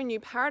 Hello, new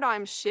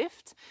paradigm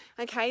shift.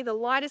 Okay, the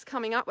light is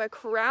coming up. We're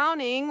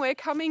crowning, we're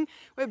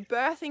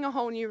birthing a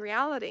whole new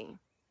reality.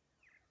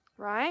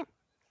 Right?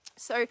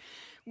 So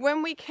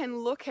when we can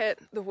look at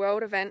the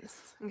world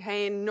events,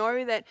 okay, and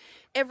know that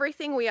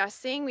everything we are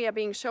seeing, we are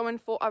being shown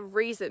for a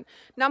reason.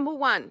 Number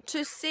one,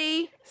 to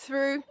see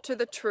through to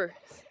the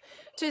truth.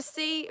 To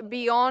see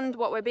beyond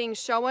what we're being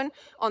shown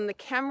on the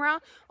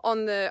camera,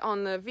 on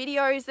the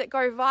videos that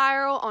go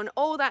viral, on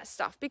all that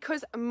stuff,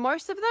 because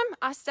most of them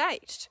are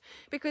staged.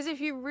 Because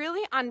if you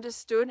really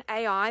understood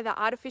AI, the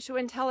artificial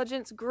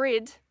intelligence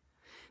grid,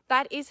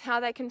 that is how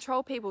they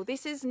control people.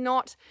 This is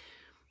not,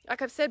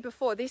 like I've said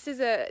before, this is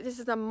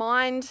a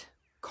mind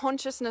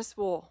consciousness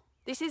war.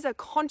 This is a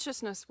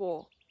consciousness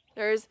war.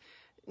 There is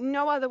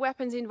no other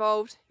weapons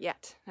involved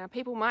yet. Now,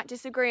 people might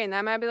disagree and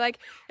they may be like,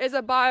 there's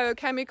a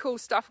biochemical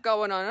stuff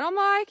going on. And I'm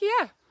like,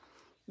 yeah,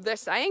 they're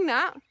saying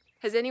that.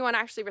 Has anyone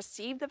actually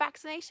received the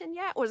vaccination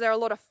yet? Or is there a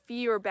lot of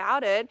fear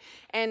about it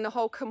and the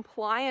whole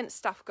compliance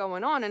stuff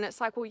going on? And it's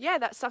like, well, yeah,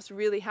 that stuff's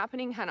really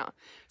happening, Hannah.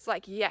 It's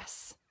like,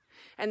 yes.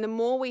 And the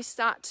more we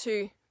start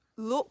to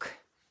look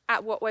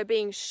at what we're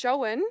being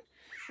shown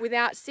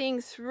without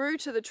seeing through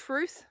to the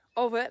truth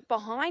of it,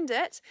 behind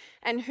it,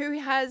 and who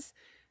has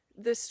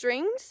the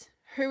strings,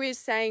 who is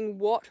saying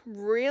what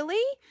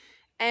really,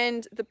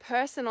 and the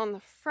person on the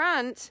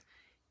front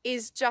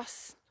is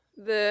just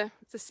the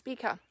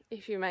speaker,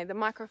 if you may, the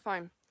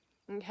microphone.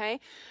 Okay,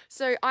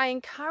 so I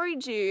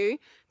encourage you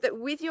that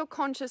with your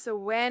conscious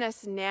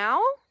awareness now,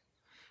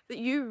 that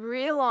you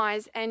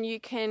realize and you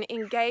can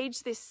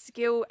engage this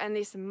skill and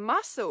this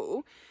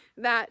muscle,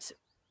 that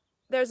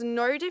there's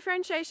no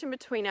differentiation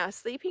between our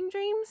sleeping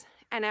dreams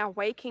and our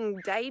waking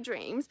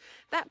daydreams,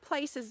 that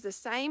place is the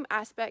same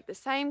aspect, the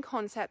same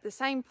concept, the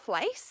same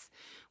place.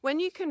 When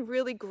you can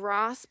really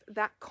grasp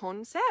that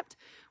concept,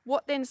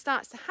 what then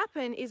starts to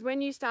happen is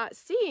when you start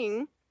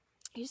seeing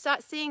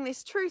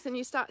this truth, and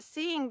you start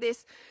seeing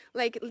this,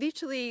 like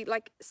literally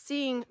like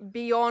seeing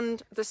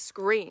beyond the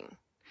screen.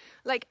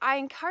 Like, I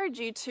encourage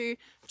you to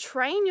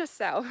train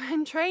yourself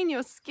and train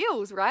your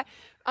skills, right?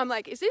 I'm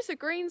like, is this a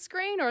green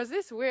screen or is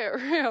this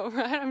real,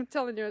 right? I'm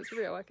telling you it's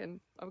real.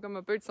 I've got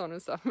my boots on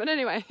and stuff. But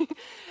anyway,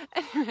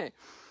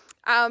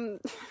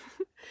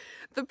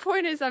 the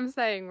point is, I'm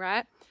saying,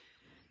 right?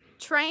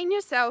 Train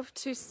yourself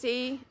to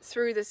see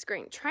through the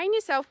screen. Train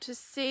yourself to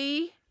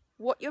see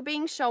what you're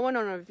being shown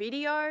on a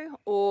video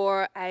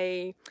or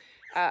an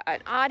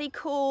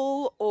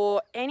article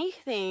or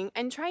anything,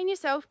 and train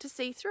yourself to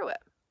see through it.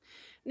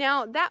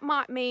 Now, that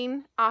might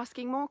mean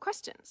asking more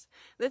questions.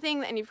 The thing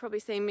that, and you've probably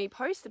seen me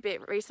post a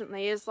bit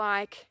recently, is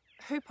like,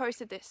 who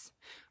posted this?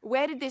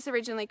 Where did this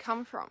originally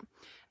come from?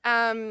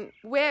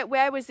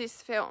 Where was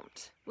this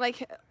filmed?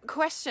 Like,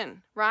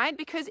 question, right?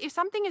 Because if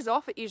something is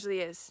off, it usually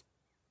is,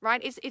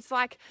 right? It's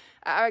like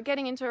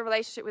getting into a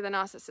relationship with a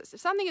narcissist. If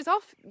something is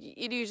off,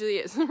 it usually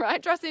is,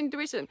 right? Trust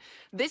intuition.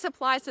 This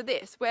applies to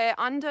this. We're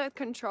under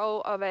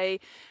control of a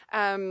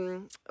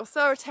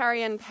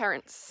authoritarian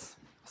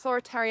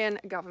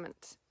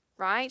government,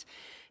 right?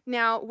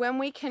 Now, when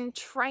we can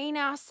train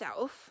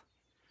ourselves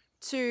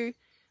to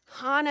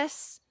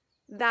harness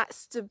that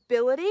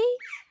stability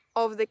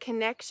of the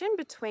connection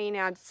between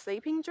our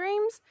sleeping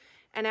dreams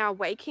and our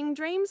waking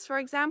dreams, for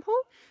example,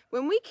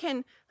 when we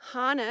can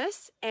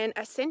harness and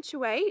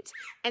accentuate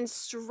and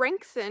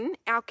strengthen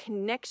our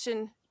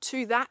connection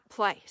to that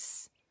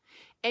place,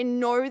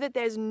 and know that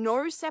there's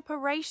no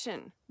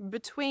separation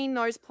between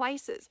those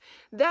places,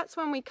 that's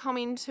when we come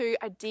into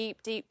a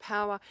deep, deep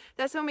power.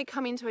 That's when we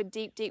come into a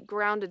deep, deep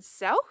grounded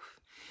self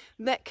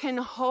that can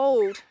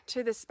hold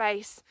to the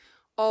space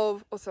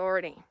of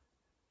authority.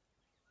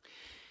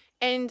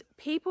 And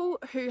people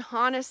who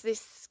harness this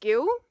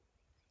skill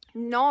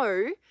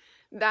know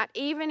that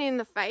even in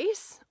the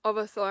face of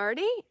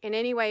authority, in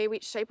any way,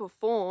 which shape or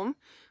form,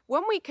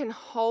 when we can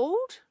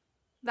hold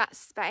that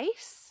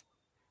space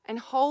and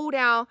hold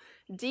our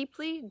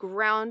deeply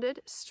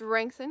grounded,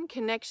 strengthened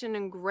connection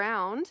and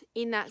ground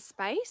in that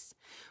space,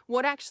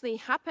 what actually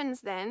happens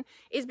then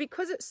is,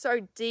 because it's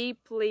so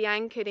deeply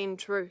anchored in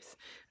truth,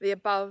 the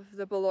above,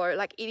 the below,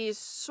 like it is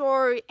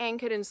so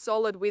anchored and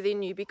solid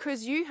within you,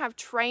 because you have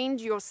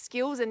trained your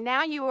skills and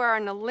now you are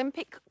an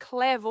Olympic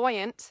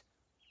clairvoyant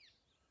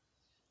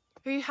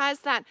who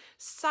has that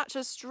such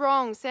a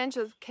strong sense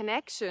of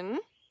connection,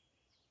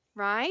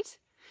 right,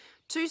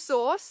 to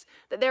source,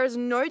 that there is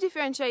no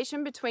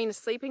differentiation between a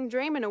sleeping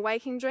dream and a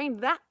waking dream.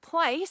 That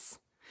place,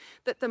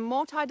 that the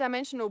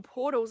multidimensional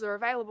portals are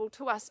available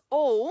to us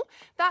all.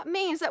 That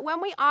means that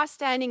when we are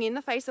standing in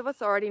the face of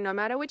authority, no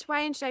matter which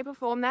way and shape or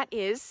form that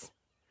is,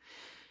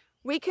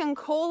 we can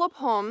call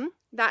upon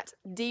that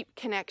deep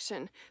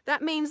connection.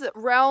 That means that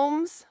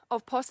realms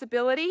of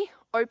possibility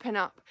open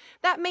up.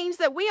 That means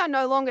that we are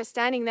no longer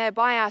standing there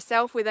by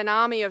ourselves with an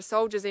army of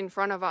soldiers in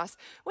front of us.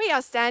 We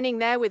are standing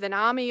there with an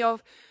army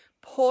of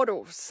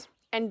portals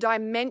and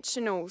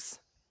dimensionals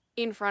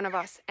in front of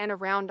us and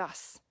around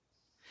us.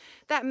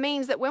 That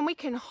means that when we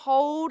can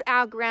hold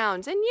our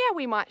grounds, and yeah,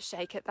 we might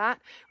shake at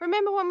that.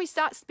 Remember when we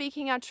start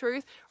speaking our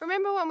truth?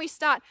 Remember when we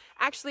start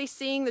actually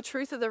seeing the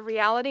truth of the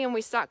reality and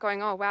we start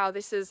going, oh wow,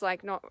 this is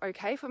like not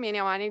okay for me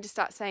now. I need to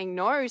start saying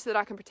no so that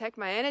I can protect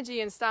my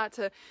energy and start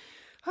to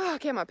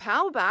get my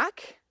power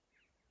back,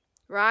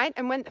 right?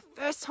 And when the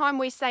first time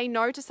we say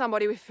no to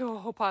somebody, we feel a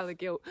whole pile of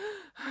guilt.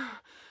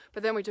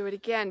 But then we do it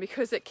again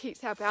because it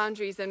keeps our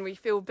boundaries and we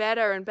feel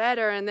better and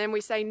better. And then we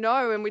say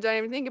no and we don't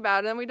even think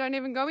about it and we don't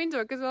even go into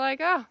it because we're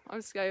like, oh, I'm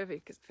just going over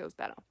it because it feels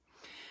better.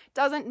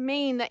 Doesn't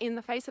mean that in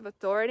the face of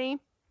authority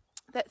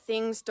that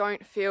things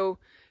don't feel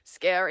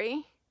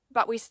scary,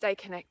 but we stay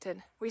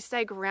connected. We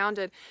stay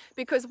grounded,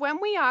 because when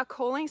we are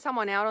calling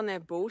someone out on their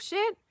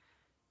bullshit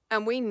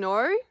and we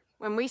know,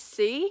 when we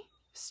see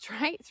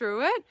straight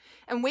through it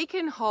and we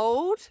can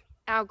hold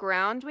our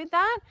ground with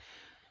that,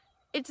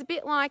 it's a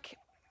bit like,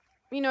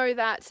 you know,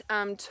 that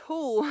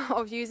tool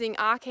of using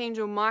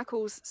Archangel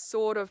Michael's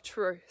sword of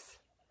truth.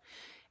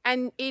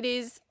 And it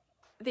is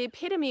the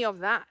epitome of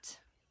that.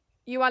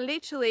 You are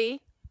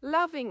literally,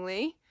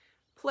 lovingly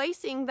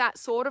placing that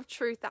sword of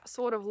truth, that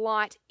sword of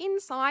light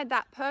inside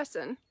that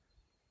person,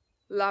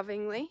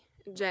 lovingly,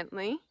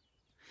 gently.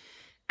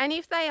 And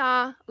if they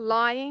are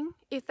lying,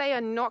 if they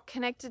are not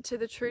connected to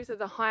the truth of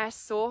the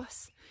highest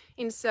source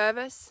in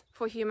service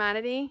for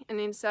humanity and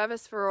in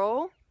service for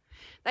all,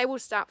 they will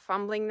start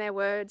fumbling their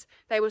words.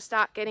 They will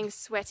start getting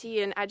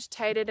sweaty and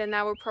agitated, and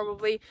they will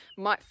probably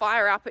might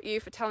fire up at you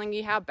for telling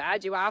you how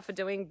bad you are for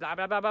doing blah,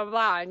 blah, blah, blah,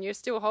 blah. And you're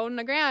still holding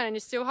the ground and you're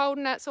still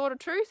holding that sort of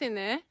truth in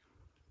there.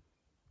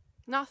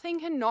 Nothing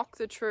can knock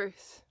the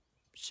truth.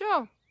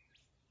 Sure,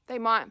 they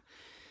might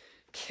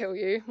kill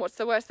you. What's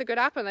the worst that could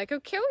happen? They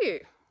could kill you.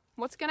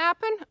 What's going to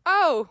happen?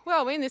 Oh,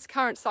 well, in this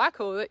current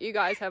cycle that you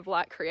guys have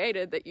like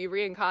created, that you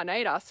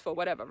reincarnate us for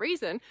whatever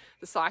reason,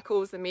 the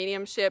cycles, the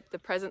mediumship, the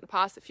present, the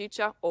past, the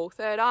future, all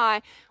third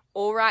eye,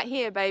 all right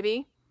here,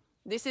 baby.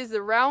 This is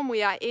the realm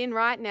we are in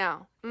right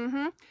now.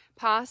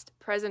 Past,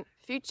 present,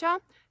 future,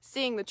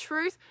 seeing the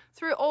truth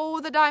through all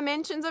the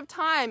dimensions of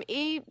time.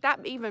 That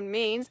even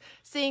means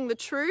seeing the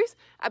truth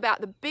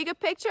about the bigger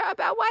picture,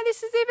 about why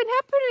this is even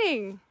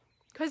happening.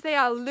 Because they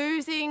are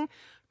losing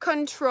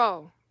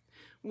control.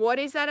 What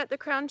is that at the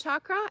crown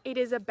chakra? It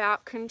is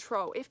about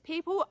control. If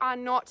people are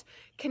not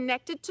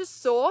connected to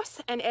source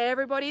and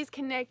everybody is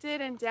connected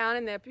and down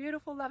in their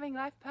beautiful, loving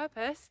life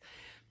purpose,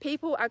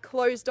 people are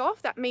closed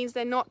off. That means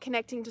they're not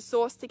connecting to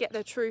source to get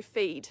their true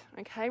feed.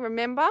 Okay,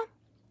 remember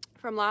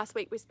from last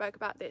week we spoke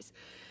about this.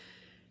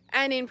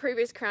 And in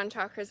previous crown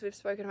chakras we've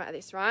spoken about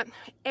this, right?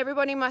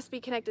 Everybody must be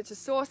connected to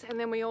source and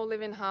then we all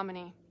live in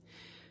harmony.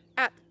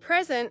 At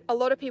present, a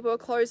lot of people are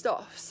closed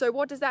off. So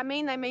what does that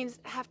mean? That means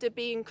have to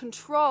be in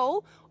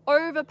control,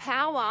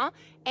 overpower,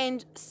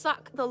 and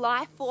suck the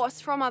life force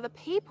from other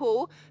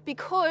people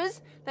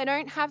because they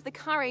don't have the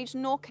courage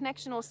nor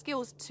connection or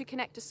skills to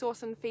connect to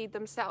source and feed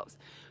themselves.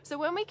 So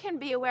when we can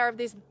be aware of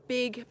this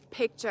big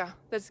picture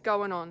that's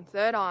going on,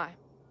 third eye,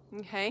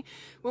 okay?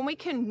 When we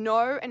can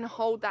know and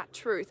hold that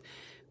truth,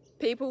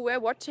 people we're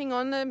watching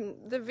on the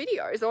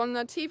videos, on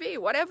the TV,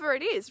 whatever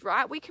it is,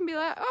 right? We can be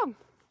like, oh,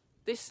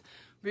 this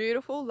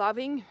beautiful,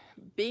 loving,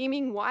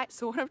 beaming white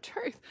sword of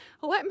truth.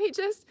 Let me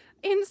just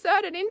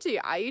insert it into you.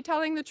 Are you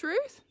telling the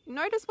truth?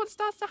 Notice what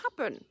starts to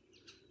happen.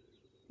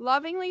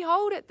 Lovingly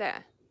hold it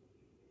there.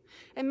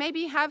 And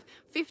maybe have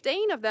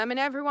 15 of them and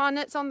everyone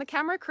that's on the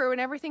camera crew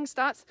and everything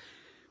starts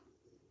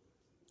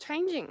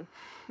changing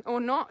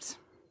or not.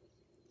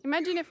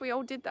 Imagine if we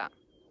all did that.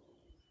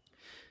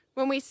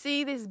 When we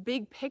see this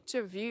big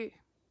picture view,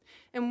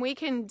 and we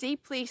can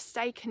deeply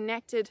stay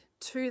connected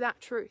to that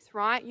truth,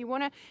 right? You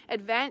want to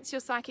advance your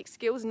psychic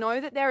skills.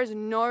 Know that there is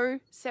no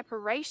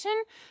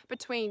separation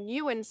between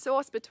you and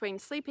source, between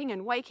sleeping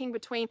and waking,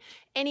 between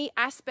any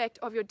aspect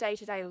of your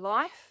day-to-day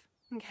life,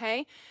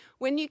 okay?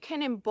 When you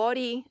can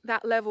embody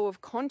that level of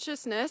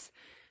consciousness,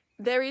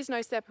 there is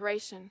no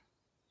separation.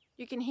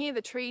 You can hear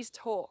the trees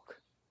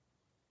talk.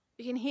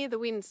 You can hear the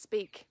wind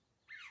speak.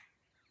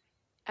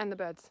 And the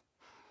birds,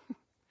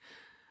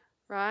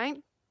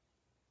 right?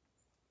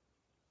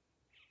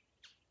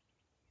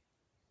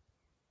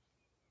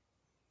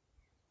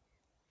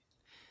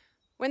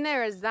 When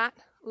there is that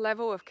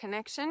level of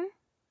connection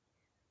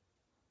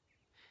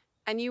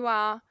and you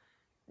are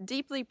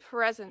deeply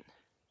present,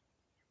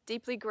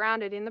 deeply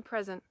grounded in the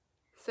present,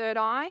 third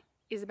eye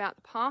is about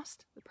the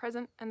past, the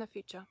present, and the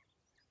future.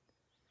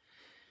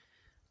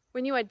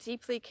 When you are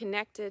deeply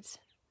connected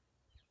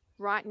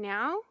right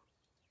now,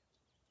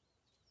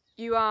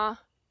 you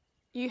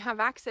have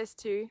access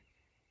to,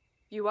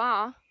 you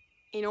are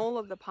in all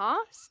of the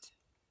past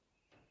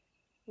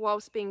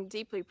whilst being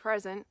deeply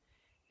present,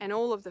 and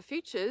all of the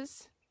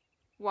futures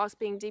whilst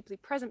being deeply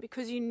present,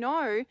 because you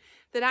know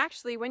that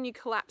actually when you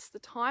collapse the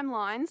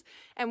timelines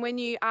and when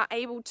you are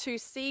able to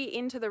see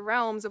into the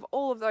realms of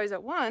all of those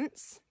at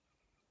once,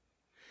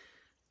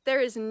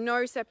 there is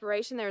no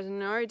separation, there is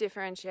no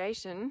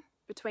differentiation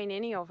between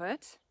any of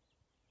it.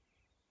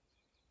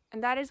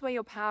 And that is where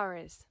your power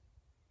is.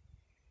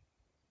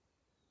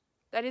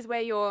 That is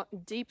where your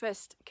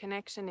deepest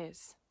connection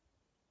is,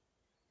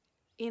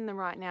 in the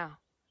right now.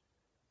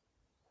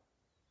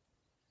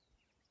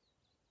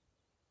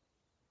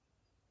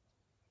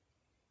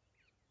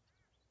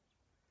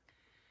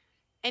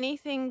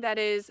 Anything that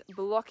is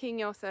blocking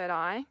your third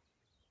eye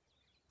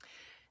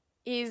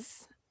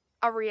is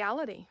a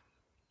reality,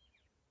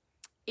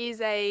 is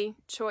a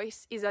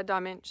choice, is a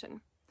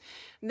dimension.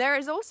 There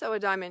is also a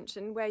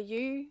dimension where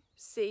you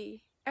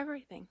see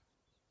everything.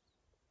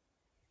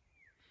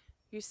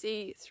 You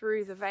see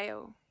through the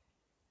veil.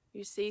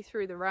 You see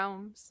through the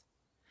realms.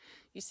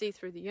 You see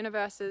through the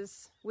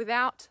universes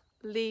without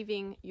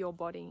leaving your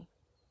body.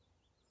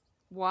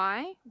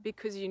 Why?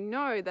 Because you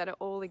know that it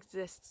all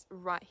exists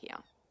right here.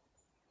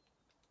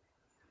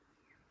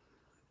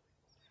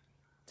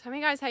 Tell me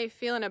guys how you're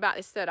feeling about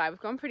this third eye. We've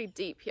gone pretty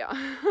deep here.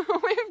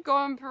 We've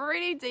gone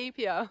pretty deep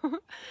here.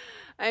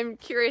 I'm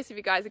curious if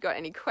you guys have got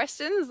any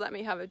questions. Let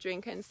me have a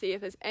drink and see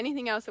if there's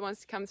anything else that wants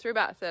to come through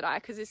about third eye,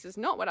 because this is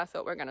not what I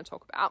thought we were going to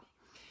talk about.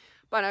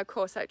 But of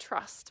course I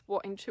trust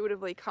what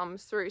intuitively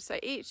comes through. So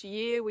each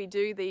year we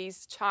do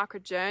these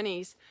chakra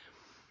journeys.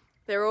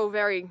 They're all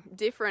very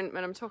different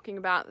when I'm talking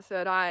about the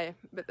third eye,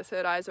 but the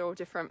third eyes are all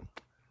different.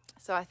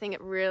 So I think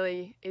it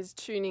really is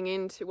tuning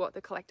into what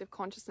the collective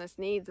consciousness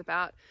needs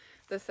about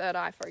the third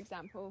eye, for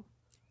example,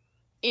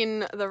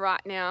 in the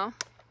right now.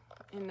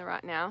 And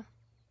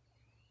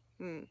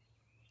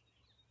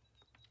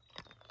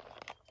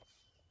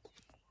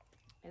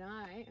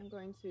I am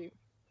going to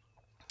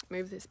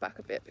move this back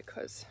a bit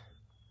because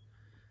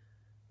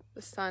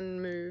the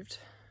sun moved.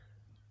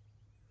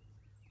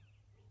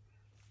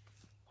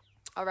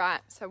 All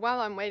right, so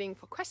while I'm waiting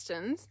for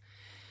questions,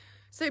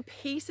 so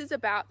pieces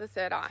about the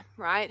third eye,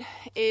 right,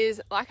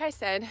 is, like I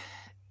said,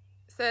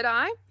 third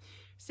eye,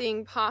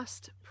 seeing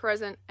past,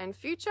 present, and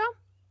future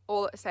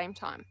all at the same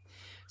time.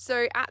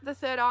 So at the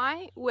third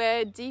eye,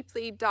 we're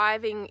deeply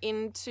diving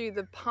into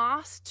the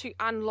past to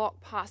unlock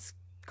past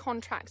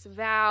contracts,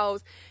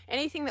 vows,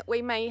 anything that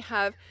we may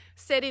have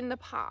said in the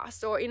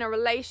past or in a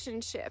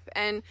relationship,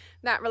 and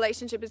that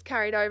relationship is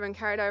carried over and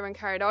carried over and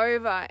carried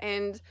over.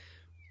 And,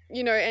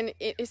 you know, and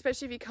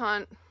especially if you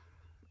can't,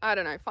 I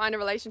don't know, find a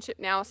relationship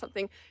now or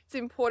something, it's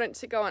important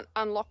to go and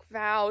unlock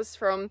vows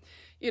from,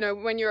 you know,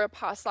 when you're a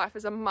past life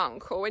as a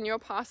monk, or when you're a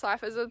past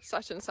life as a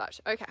such and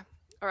such. Okay,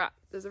 all right,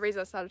 there's a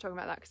reason I started talking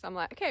about that, because I'm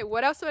like, okay,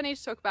 what else do I need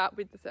to talk about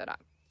with the third eye?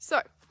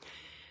 So,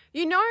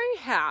 you know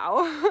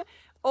how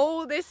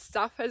all this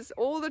stuff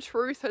all the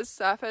truth has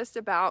surfaced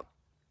about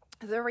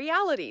the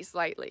realities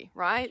lately,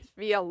 right?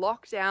 Via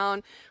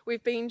lockdown,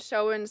 we've been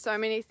shown so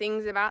many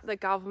things about the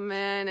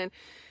government and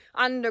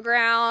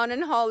underground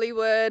and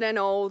Hollywood and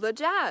all the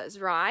jazz,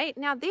 right?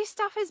 Now, this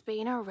stuff has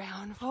been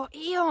around for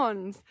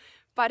eons,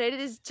 but it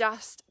is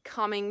just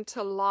coming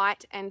to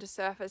light and to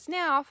surface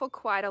now for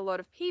quite a lot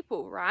of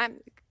people, right?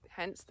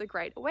 Hence the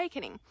Great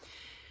Awakening.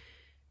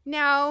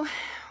 Now,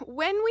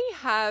 when we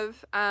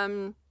have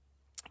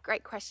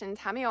great question,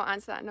 Tammy. I'll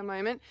answer that in a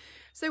moment.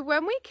 So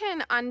when we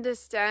can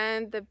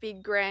understand the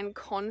big grand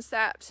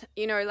concept,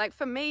 you know, like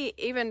for me,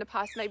 even the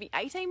past maybe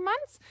 18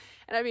 months,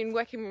 and I've been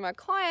working with my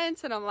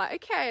clients, and I'm like,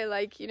 okay,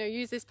 like, you know,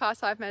 use this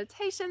past life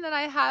meditation that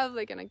I have,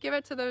 like, gonna give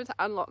it to them to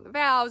unlock the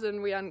vows,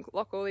 and we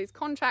unlock all these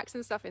contracts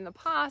and stuff in the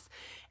past.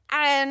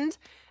 And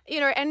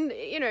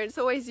it's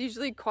always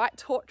usually quite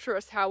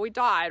torturous how we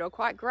died, or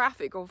quite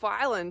graphic or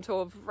violent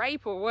or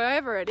rape or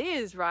whatever it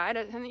is, right?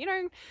 And, you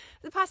know,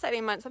 the past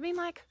 18 months, I've been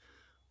like,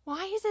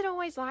 why is it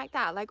always like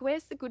that? Like,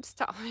 where's the good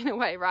stuff in a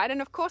way, right?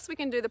 And of course we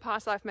can do the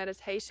past life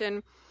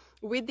meditation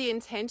with the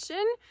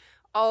intention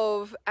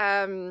of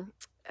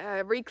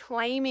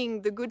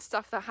reclaiming the good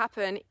stuff that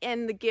happened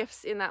and the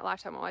gifts in that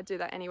lifetime. Well, I do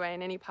that anyway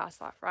in any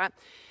past life, right?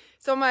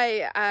 So on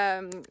my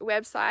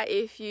website,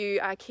 if you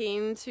are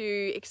keen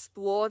to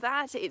explore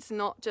that, it's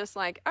not just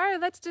like, oh,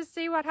 let's just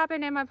see what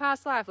happened in my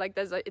past life. Like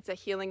it's a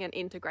healing and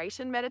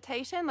integration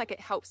meditation. Like it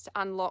helps to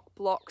unlock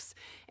blocks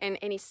and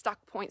any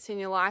stuck points in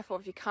your life, or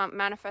if you can't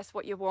manifest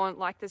what you want,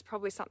 like there's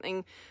probably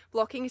something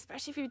blocking,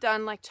 especially if you've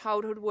done like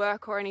childhood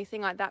work or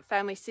anything like that,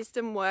 family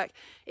system work,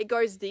 it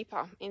goes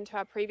deeper into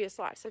our previous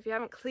life. So if you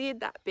haven't cleared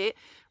that bit,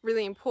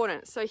 really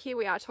important. So here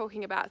we are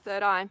talking about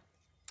third eye.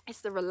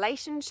 It's the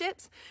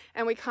relationships,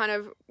 and we kind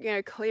of, you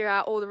know, clear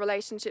out all the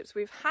relationships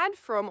we've had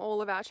from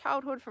all of our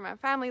childhood, from our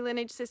family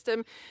lineage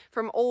system,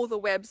 from all the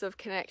webs of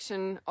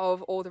connection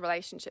of all the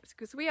relationships,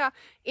 because we are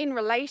in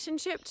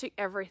relationship to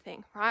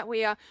everything, right?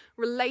 We are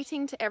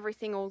relating to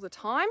everything all the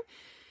time,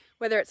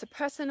 whether it's a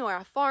person or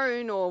our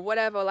phone or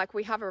whatever. Like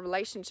we have a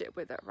relationship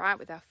with it, right?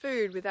 With our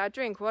food, with our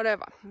drink,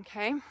 whatever.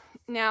 Okay.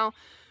 Now,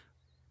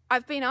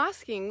 I've been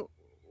asking,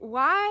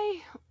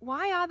 why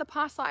are the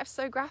past lives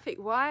so graphic?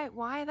 Why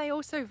are they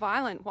all so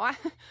violent? Why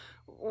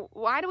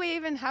do we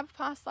even have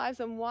past lives?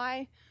 And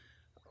why,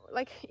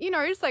 like, you know,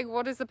 it's like,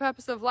 what is the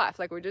purpose of life?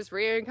 Like, we just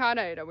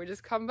reincarnate and we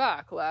just come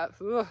back, like,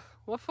 ugh,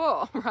 what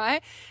for,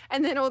 right?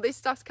 And then all this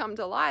stuff's come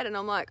to light, and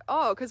I'm like,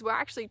 oh, because we're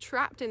actually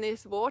trapped in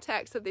this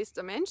vortex of this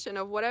dimension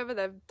of whatever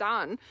they've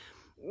done.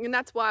 And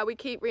that's why we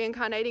keep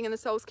reincarnating and the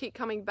souls keep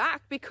coming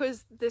back,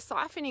 because they're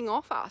siphoning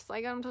off us.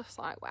 Like, I'm just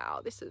like, wow,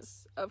 this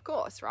is, of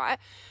course, right?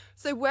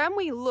 So when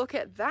we look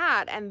at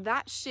that and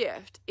that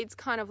shift, it's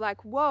kind of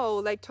like, whoa,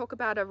 like talk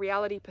about a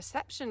reality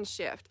perception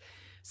shift.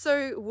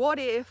 So what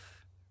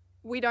if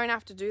we don't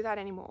have to do that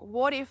anymore?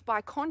 What if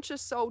by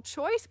conscious soul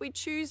choice, we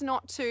choose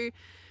not to,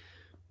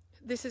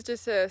 this is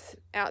just a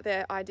out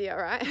there idea,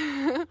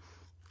 right?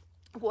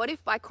 What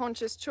if by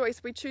conscious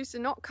choice we choose to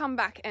not come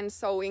back and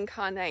soul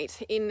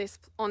incarnate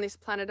on this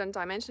planet and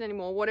dimension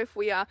anymore? What if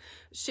we are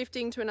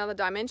shifting to another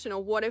dimension?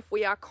 Or what if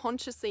we are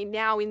consciously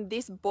now in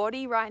this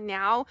body right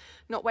now,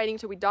 not waiting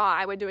till we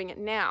die, we're doing it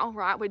now,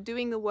 right? We're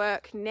doing the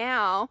work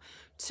now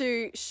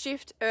to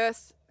shift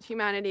Earth,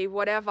 humanity,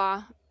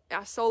 whatever,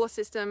 our solar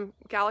system,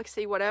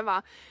 galaxy,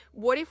 whatever.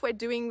 What if we're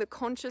doing the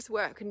conscious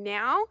work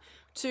now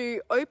to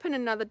open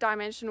another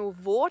dimensional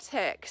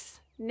vortex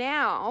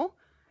now,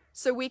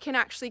 so we can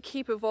actually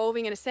keep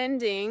evolving and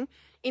ascending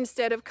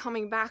instead of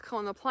coming back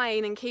on the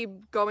plane and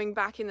keep going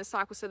back in the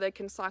cycle, so they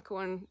can cycle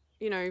and,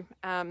 you know,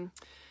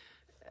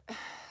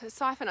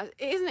 siphon us.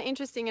 Isn't it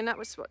interesting? And that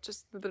was what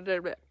just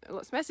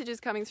lots of messages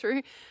coming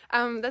through.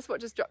 That's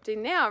what just dropped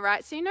in now,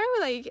 right? So, you know,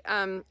 like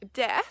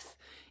death,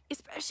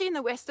 especially in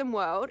the Western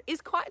world, is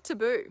quite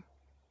taboo.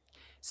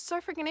 So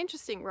freaking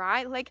interesting,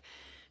 right? Like,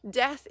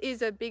 death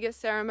is a bigger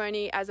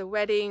ceremony as a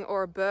wedding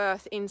or a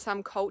birth in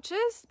some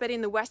cultures, but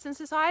in the Western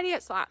society,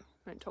 it's like,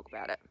 don't talk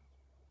about it.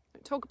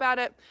 Don't talk about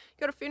it.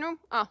 You got a funeral?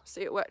 Oh,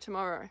 see you at work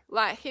tomorrow.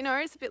 Like, you know,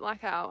 it's a bit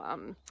like our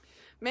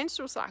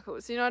menstrual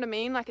cycles, you know what I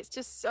mean? Like, it's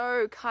just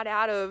so cut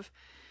out of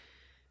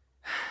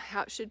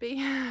how it should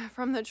be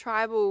from the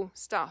tribal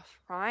stuff,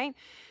 right?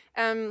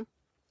 And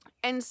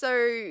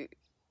so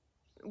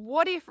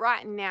what if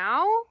right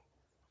now,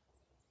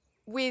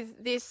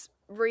 with this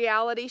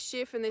reality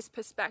shift and this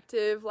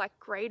perspective, like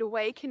great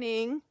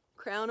awakening,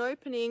 crown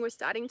opening, we're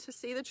starting to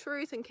see the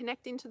truth and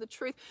connect into the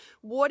truth.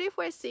 What if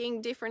we're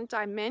seeing different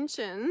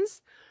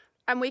dimensions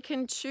and we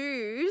can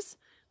choose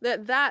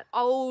that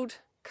old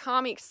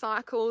karmic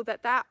cycle,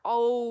 that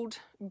old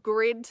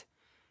grid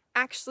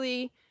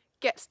actually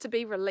gets to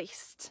be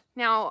released?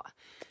 Now,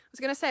 I was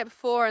going to say it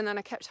before and then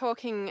I kept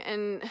talking,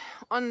 and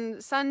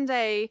on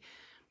Friday,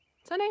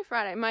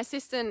 my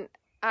assistant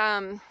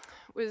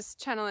was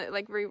channeling,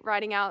 like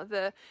writing out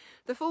the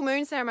full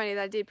moon ceremony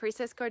that I did,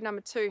 priestess code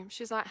number 2.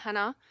 She's like,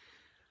 Hannah,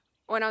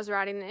 when I was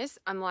writing this,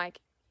 I'm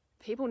like,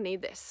 people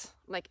need this,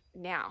 like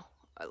now.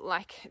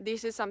 Like,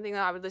 this is something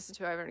that I would listen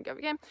to over and over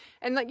again.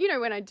 And like, you know,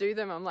 when I do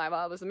them, I'm like,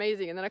 wow, it was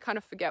amazing. And then I kind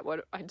of forget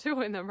what I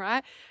do in them,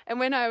 right? And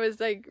when I was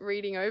like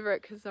reading over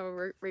it, because I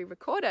will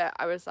re-record it,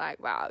 I was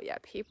like, wow, yeah,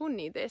 people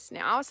need this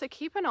now. So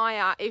keep an eye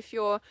out if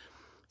you're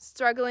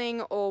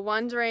struggling or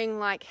wondering,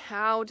 like,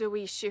 how do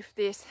we shift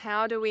this?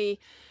 How do we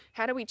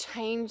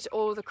change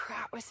all the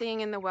crap we're seeing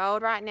in the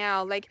world right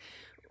now? Like,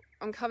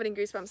 I'm covered in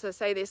goosebumps as I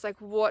say this, like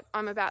what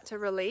I'm about to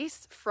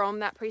release from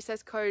that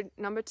priestess code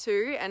number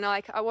 2. And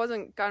like, I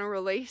wasn't going to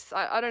release,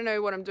 I don't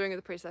know what I'm doing with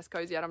the priestess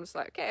codes yet. I'm just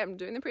like, okay, I'm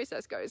doing the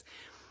priestess codes,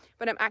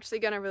 but I'm actually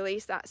going to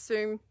release that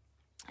soon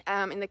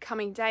in the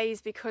coming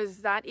days, because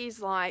that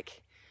is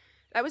like,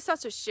 that was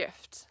such a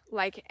shift,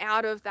 like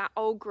out of that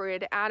old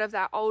grid, out of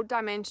that old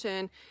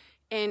dimension,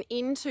 and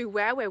into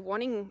where we're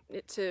wanting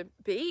it to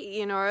be,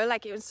 you know,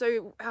 like,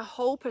 so our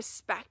whole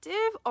perspective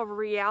of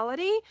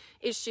reality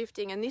is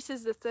shifting. And this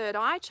is the third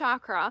eye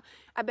chakra,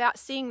 about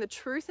seeing the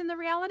truth in the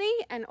reality,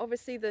 and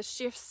obviously the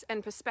shifts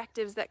and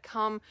perspectives that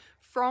come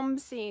from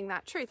seeing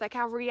that truth. Like,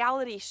 our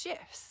reality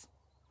shifts.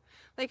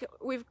 Like,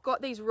 we've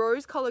got these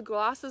rose-colored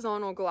glasses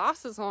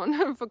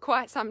on for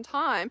quite some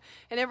time,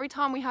 and every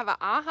time we have an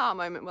aha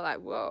moment, we're like,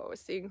 whoa, we're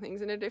seeing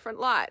things in a different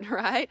light,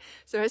 right?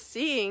 So we're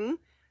seeing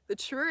the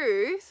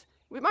truth.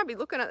 We might be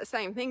looking at the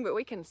same thing, but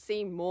we can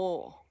see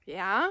more,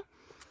 yeah?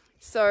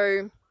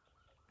 So,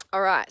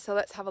 all right, so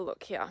let's have a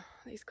look here,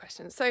 these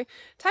questions. So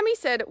Tammy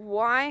said,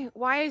 why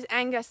is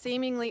anger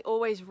seemingly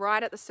always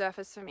right at the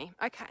surface for me?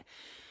 Okay,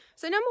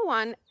 so number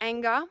 1,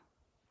 anger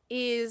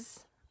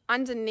is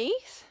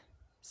underneath.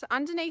 So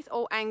underneath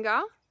all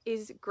anger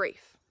is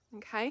grief,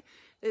 okay?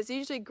 There's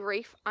usually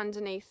grief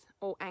underneath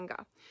all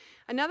anger.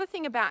 Another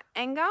thing about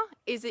anger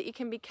is that you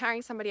can be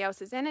carrying somebody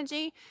else's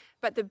energy,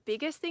 but the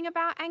biggest thing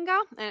about anger,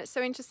 and it's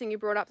so interesting you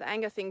brought up the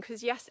anger thing,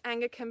 because yes,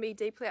 anger can be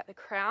deeply at the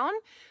crown,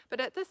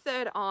 but at the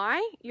third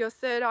eye, your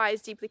third eye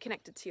is deeply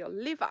connected to your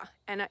liver,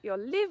 and at your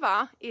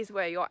liver is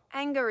where your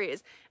anger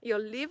is. Your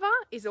liver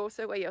is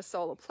also where your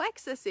solar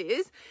plexus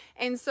is,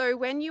 and so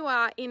when you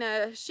are in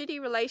a shitty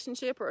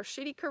relationship or a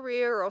shitty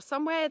career or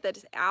somewhere that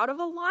is out of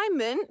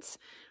alignment,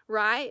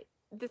 right,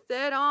 the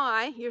third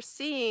eye, you're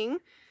seeing,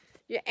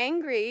 you're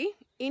angry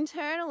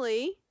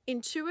internally,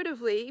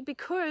 intuitively,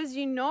 because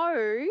you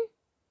know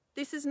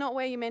this is not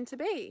where you're meant to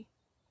be,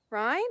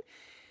 right?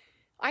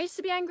 I used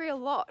to be angry a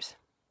lot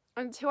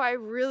until I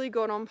really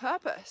got on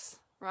purpose,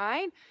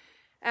 right?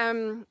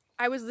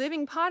 I was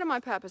living part of my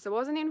purpose. I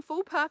wasn't in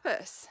full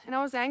purpose, and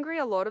I was angry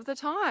a lot of the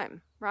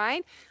time,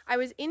 right? I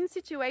was in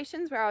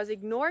situations where I was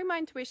ignoring my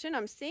intuition.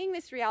 I'm seeing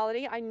this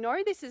reality. I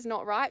know this is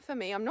not right for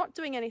me. I'm not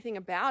doing anything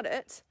about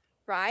it.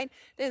 Right?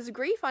 There's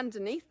grief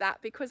underneath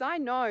that, because I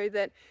know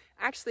that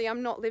actually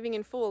I'm not living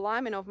in full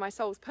alignment of my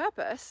soul's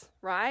purpose,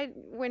 right?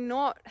 We're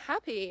not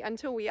happy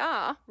until we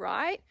are,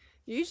 right?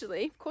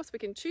 Usually, of course we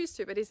can choose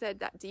to, but is there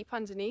that deep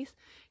underneath?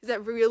 Is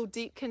that real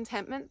deep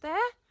contentment there?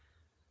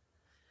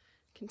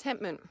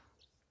 Contentment,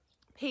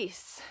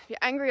 peace. If you're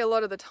angry a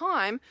lot of the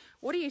time,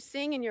 what are you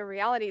seeing in your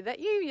reality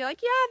that you're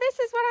like, yeah, this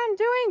is what I'm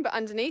doing, but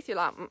underneath you're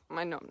like,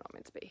 I know I'm not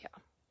meant to be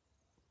here.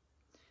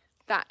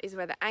 That is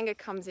where the anger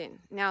comes in.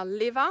 Now,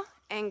 liver,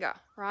 anger,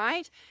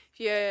 right? If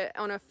you're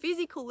on a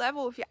physical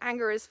level, if your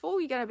anger is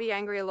full, you're going to be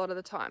angry a lot of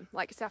the time.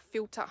 Like, it's our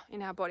filter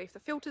in our body. If the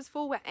filter's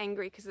full, we're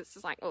angry because it's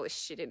just like, oh, there's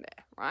shit in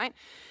there, right?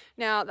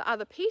 Now, the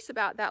other piece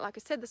about that, like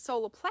I said, the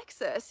solar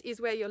plexus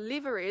is where your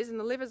liver is, and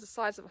the liver is the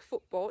size of a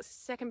football. It's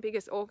the second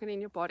biggest organ in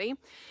your body.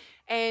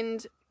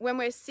 And when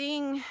we're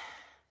seeing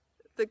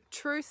the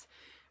truth,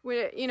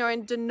 we're, you know,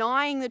 and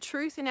denying the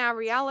truth in our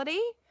reality,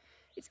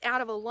 it's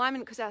out of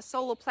alignment, because our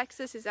solar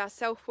plexus is our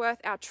self-worth,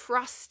 our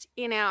trust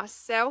in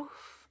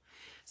ourself.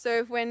 So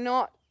if we're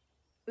not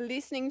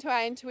listening to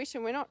our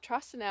intuition, we're not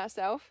trusting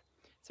ourselves.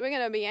 So we're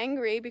going to be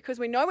angry because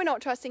we know we're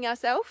not trusting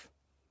ourselves.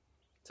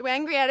 So we're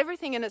angry at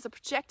everything, and it's a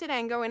projected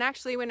anger. And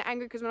actually we're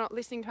angry because we're not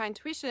listening to our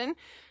intuition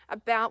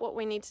about what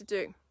we need to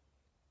do.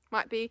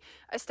 Might be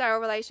a stale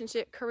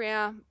relationship,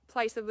 career,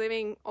 place of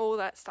living, all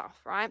that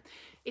stuff, right?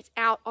 It's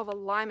out of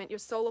alignment. Your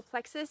solar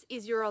plexus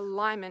is your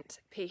alignment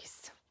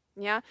piece.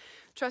 Yeah,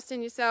 trust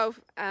in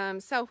yourself,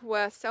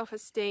 self-worth,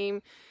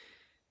 self-esteem.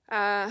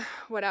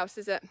 What else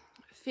is it?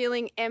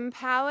 Feeling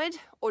empowered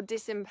or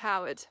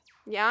disempowered.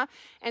 Yeah,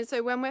 and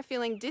so when we're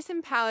feeling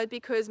disempowered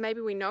because maybe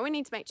we know we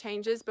need to make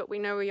changes, but we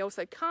know we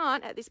also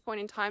can't at this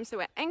point in time, so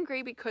we're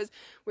angry because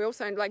we're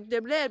also like blah,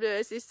 blah, blah,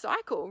 it's this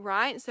cycle,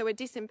 right? So we're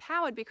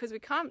disempowered because we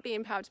can't be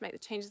empowered to make the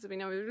changes that we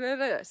know, blah,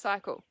 blah, blah,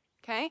 cycle.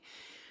 Okay,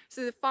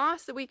 So the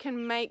faster we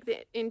can make the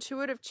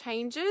intuitive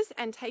changes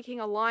and taking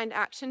aligned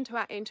action to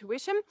our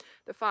intuition,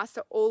 the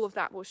faster all of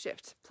that will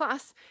shift.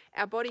 Plus,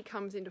 our body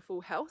comes into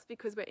full health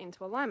because we're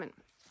into alignment.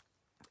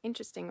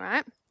 Interesting,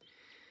 right?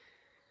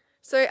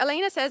 So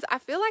Alina says, I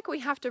feel like we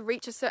have to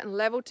reach a certain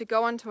level to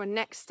go on to a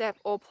next step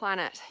or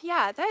planet.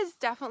 Yeah, there's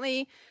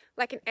definitely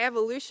like an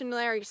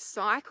evolutionary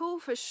cycle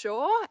for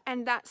sure.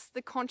 And that's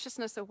the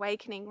consciousness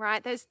awakening,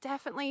 right? There's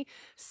definitely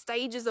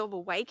stages of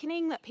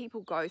awakening that people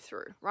go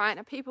through, right?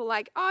 And people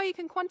like, oh, you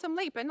can quantum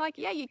leap. And like,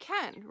 yeah, you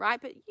can, right?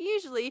 But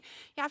usually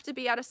you have to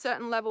be at a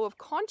certain level of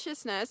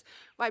consciousness,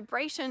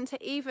 vibration to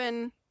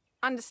even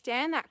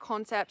understand that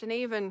concept and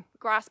even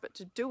grasp it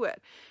to do it,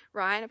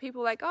 right? And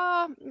people are like,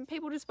 oh,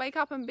 people just wake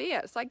up and be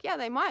it. It's like, yeah,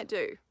 they might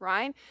do,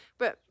 right?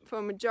 But for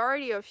a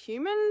majority of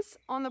humans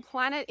on the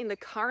planet in the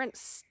current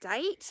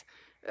state,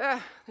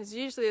 there's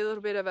usually a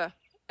little bit of a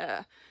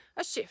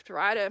shift,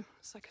 right?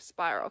 It's like a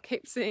spiral. I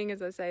keep seeing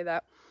as I say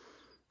that.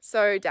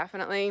 So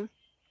definitely,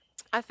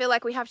 I feel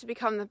like we have to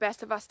become the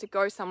best of us to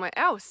go somewhere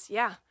else.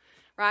 Yeah,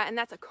 right? And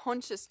that's a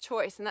conscious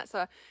choice. And that's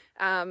a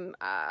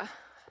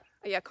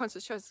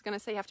conscious choice. I was going to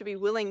say you have to be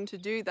willing to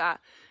do that,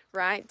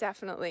 right?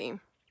 Definitely.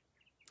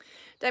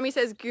 Demi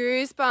says,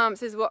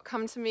 goosebumps is what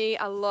comes to me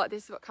a lot.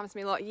 This is what comes to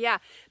me a lot. Yeah,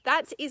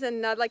 that is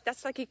another, like,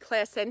 that's like your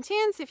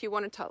clairsentience. If you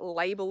wanted to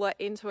label it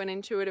into an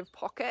intuitive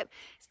pocket,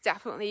 it's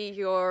definitely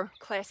your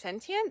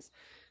clairsentience.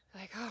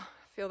 Like, oh,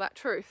 I feel that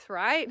truth,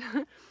 right?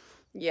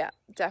 Yeah,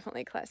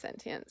 definitely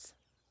clairsentience.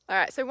 All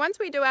right, so once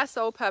we do our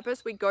soul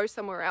purpose, we go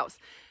somewhere else.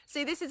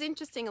 See, this is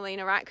interesting,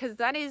 Alina, right? Because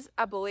that is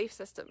a belief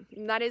system.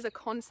 That is a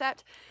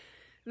concept.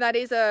 That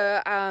is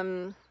a,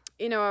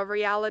 a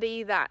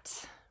reality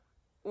that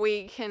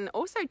we can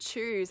also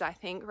choose, I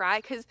think,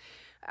 right? Because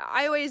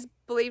I always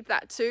believed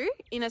that too,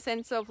 in a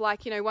sense of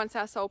like, once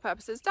our soul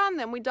purpose is done,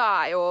 then we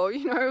die, or,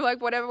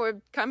 like whatever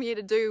we've come here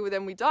to do,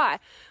 then we die.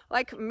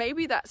 Like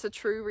maybe that's a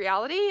true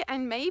reality,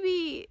 and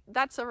maybe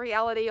that's a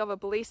reality of a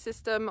belief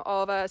system,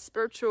 of a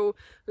spiritual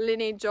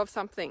lineage of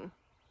something.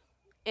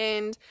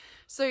 And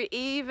so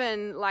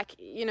even like,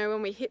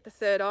 when we hit the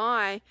third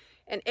eye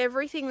and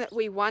everything that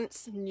we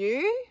once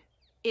knew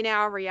in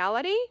our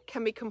reality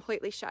can be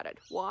completely shattered.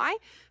 Why?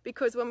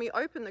 Because when we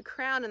open the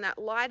crown and that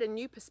light, a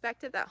new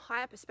perspective, that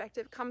higher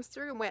perspective comes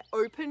through and we're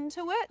open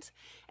to it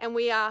and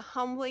we are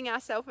humbling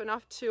ourselves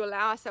enough to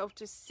allow ourselves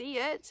to see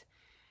it,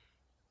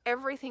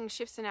 everything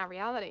shifts in our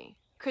reality.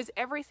 Because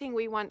everything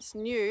we once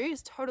knew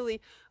is totally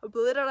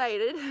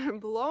obliterated and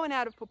blown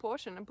out of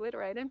proportion,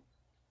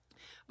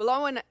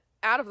 blown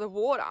out of the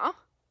water,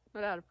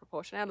 not out of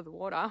proportion, out of the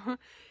water.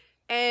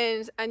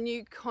 And a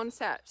new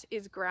concept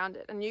is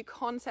grounded. A new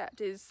concept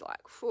is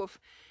like, woof.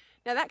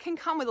 Now that can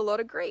come with a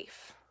lot of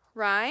grief,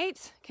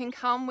 right? Can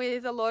come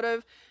with a lot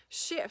of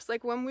shifts.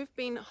 Like when we've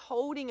been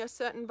holding a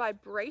certain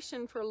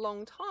vibration for a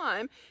long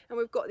time and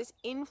we've got this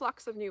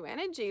influx of new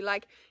energy,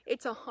 like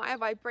it's a higher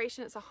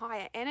vibration, it's a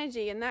higher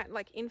energy, and that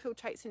like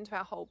infiltrates into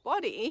our whole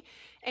body.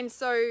 And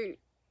so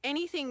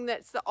anything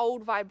that's the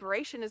old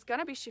vibration is going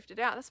to be shifted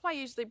out. That's why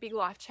usually big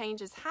life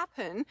changes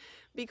happen,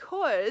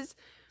 because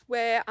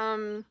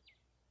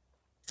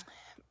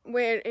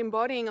we're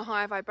embodying a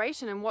higher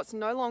vibration, and what's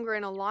no longer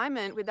in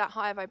alignment with that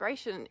higher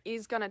vibration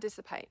is going to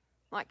dissipate.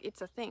 Like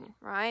it's a thing,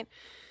 right?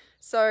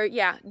 So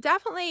yeah,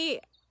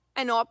 definitely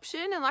an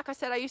option. And like I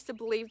said, I used to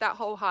believe that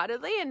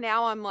wholeheartedly, and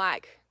now I'm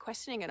like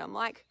questioning it. I'm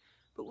like,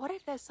 but what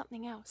if there's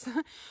something else?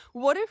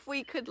 What if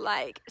we could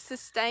like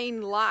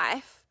sustain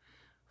life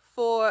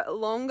for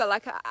longer?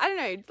 Like, I don't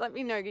know, let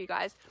me know, you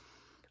guys.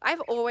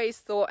 I've always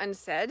thought and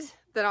said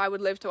that I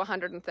would live to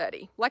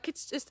 130. Like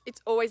it's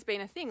always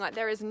been a thing. Like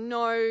there is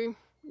no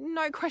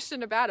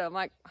question about it. I'm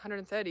like,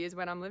 130 is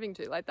when I'm living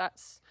to. Like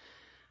that's,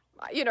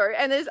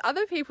 and there's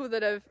other people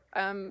that have,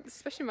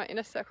 especially my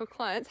inner circle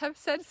clients, have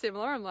said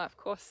similar. I'm like, of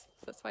course,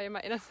 that's why you're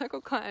my inner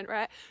circle client,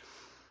 right?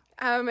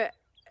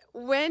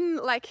 When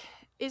like,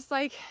 it's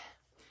like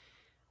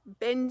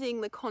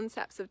bending the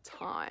concepts of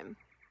time.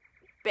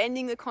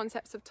 Bending the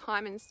concepts of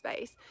time and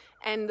space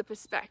and the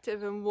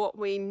perspective and what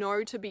we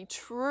know to be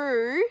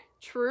truth,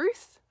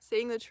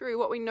 seeing the true,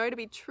 what we know to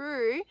be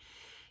true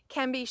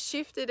can be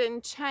shifted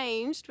and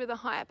changed with a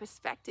higher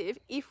perspective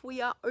if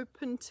we are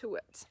open to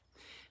it.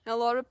 Now, a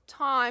lot of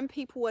time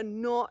people are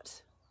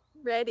not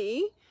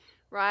ready,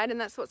 right?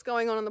 And that's what's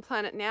going on the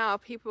planet now.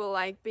 People are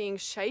like being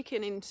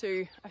shaken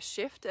into a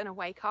shift and a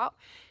wake up,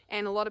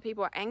 and a lot of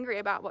people are angry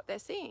about what they're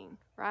seeing,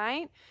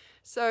 right?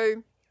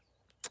 So,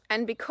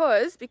 and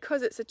because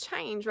it's a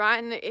change,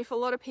 right? And if a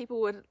lot of people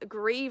would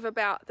grieve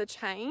about the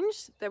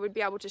change, they would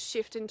be able to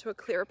shift into a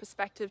clearer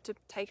perspective to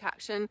take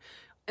action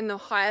in the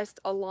highest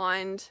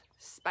aligned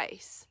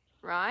space,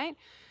 right?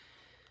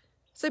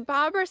 So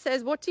Barbara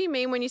says, what do you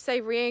mean when you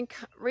say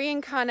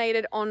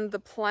reincarnated on the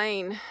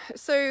plane?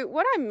 So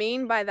what I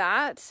mean by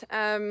that,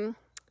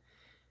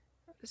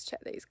 let's check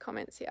these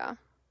comments here.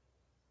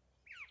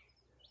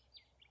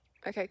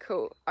 Okay,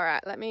 cool. All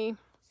right, let me...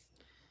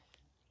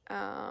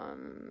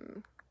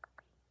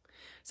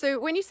 So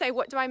when you say,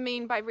 what do I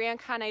mean by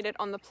reincarnated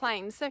on the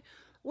plane? So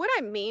what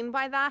I mean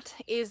by that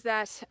is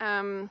that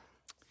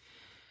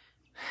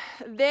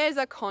there's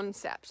a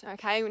concept,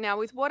 okay? Now,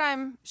 with what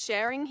I'm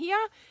sharing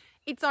here,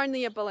 it's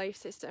only a belief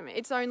system.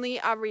 It's only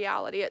a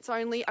reality. It's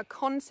only a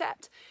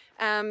concept.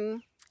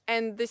 And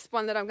this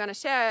one that I'm going to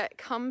share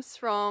comes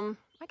from,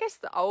 I guess,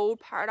 the old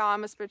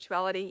paradigm of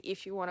spirituality,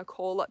 if you want to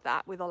call it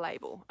that with a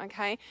label,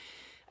 okay?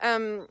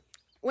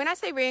 When I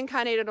say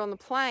reincarnated on the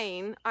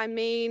plane, I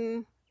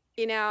mean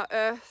in our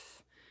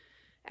Earth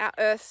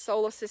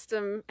solar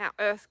system, our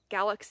Earth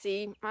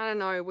galaxy. I don't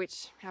know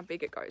how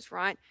big it goes,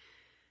 right?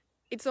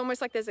 It's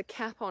almost like there's a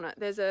cap on it.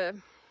 There's a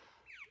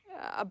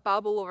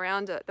bubble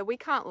around it that we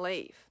can't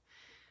leave.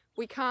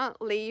 We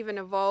can't leave and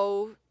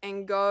evolve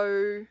and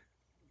go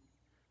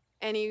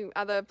any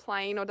other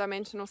plane or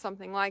dimension or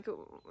something. Like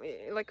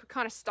we're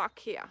kind of stuck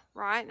here,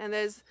 right? And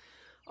there's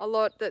a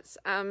lot that's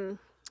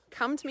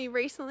come to me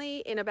recently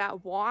in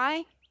about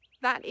why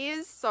that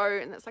is. So,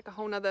 and that's like a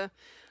whole nother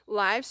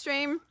live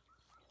stream.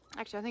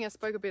 Actually, I think I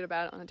spoke a bit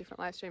about it on a different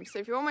live stream. So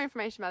if you want more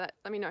information about that,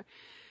 let me know.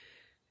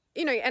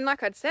 You know, and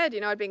like I'd said,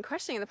 you know, I'd been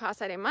questioning in the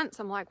past 18 months.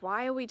 I'm like,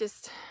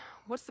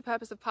 what's the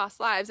purpose of past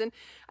lives? And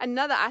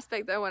another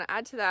aspect that I want to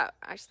add to that,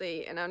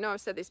 actually, and I know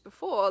I've said this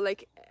before,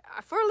 like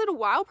for a little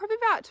while, probably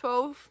about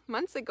 12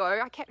 months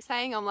ago, I kept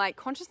saying, I'm like,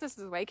 consciousness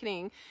is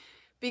awakening,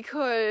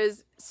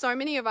 because so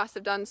many of us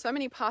have done so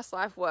many past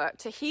life work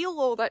to heal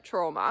all that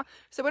trauma.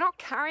 So we're not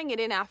carrying it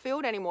in our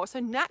field anymore. So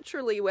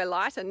naturally we're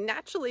lighter,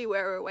 naturally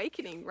we're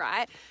awakening,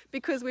 right?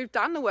 Because we've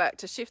done the work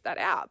to shift that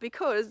out,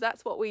 because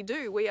that's what we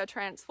do. We are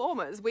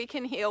transformers. We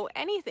can heal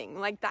anything.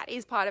 Like that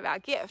is part of our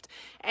gift.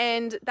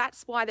 And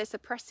that's why they're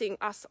suppressing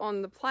us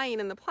on the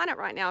plane and the planet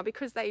right now,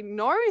 because they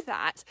know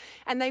that,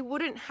 and they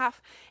wouldn't have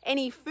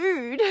any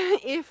food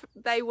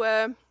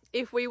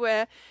if we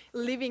were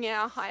living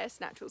our highest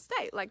natural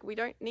state. Like we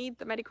don't need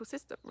the medical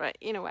system, right?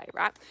 In a way,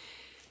 right?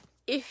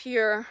 If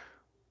you're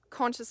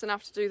conscious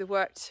enough to do the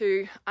work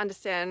to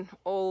understand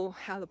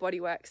how the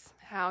body works,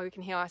 how we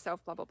can heal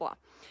ourselves, blah, blah, blah.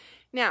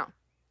 Now,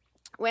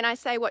 when I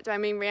say, what do I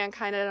mean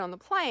reincarnated on the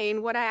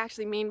plane? What I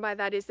actually mean by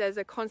that is there's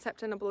a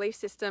concept and a belief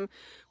system,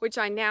 which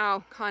I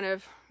now kind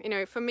of, you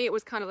know, for me, it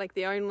was kind of like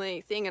the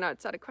only thing. And I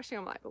started questioning,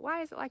 I'm like, but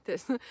why is it like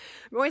this? I'm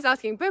always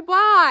asking, but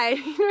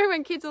why? You know,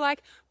 when kids are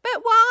like,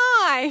 but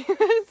why?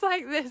 It's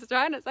like this,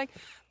 right? And it's like,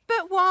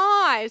 but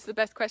why? It's the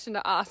best question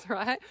to ask,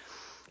 right?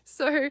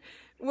 So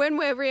when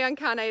we're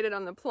reincarnated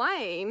on the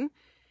plane,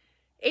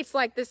 it's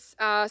like this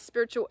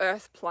spiritual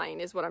earth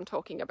plane is what I'm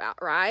talking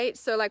about, right?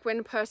 So like when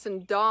a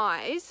person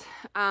dies,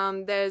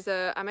 there's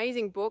an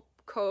amazing book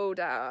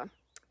called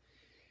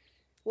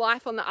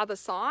Life on the Other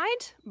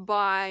Side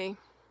by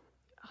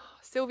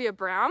Sylvia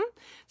Brown.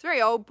 It's a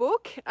very old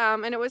book,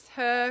 and it was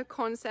her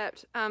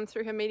concept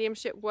through her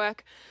mediumship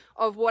work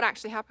of what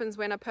actually happens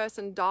when a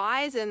person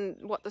dies and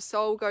what the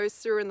soul goes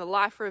through in the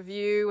life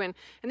review. And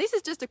this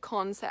is just a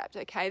concept,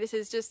 okay? This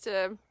is just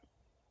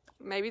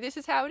maybe this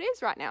is how it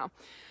is right now.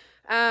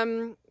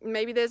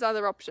 Maybe there's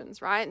other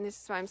options, right? And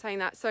this is why I'm saying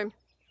that. So,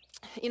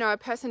 you know, a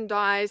person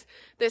dies,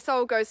 their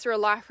soul goes through a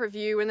life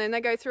review, and then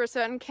they go through a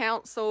certain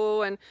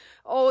council and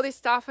all this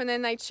stuff, and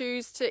then they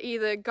choose to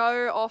either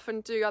go off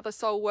and do other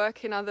soul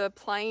work in other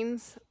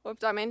planes of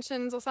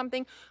dimensions or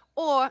something,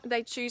 or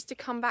they choose to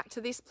come back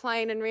to this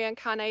plane and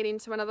reincarnate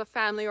into another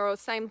family or the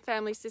same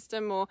family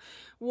system or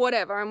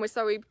whatever. And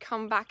so we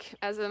come back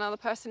as another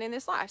person in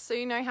this life. So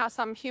you know how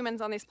some humans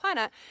on this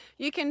planet,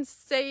 you can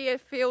see,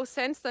 feel,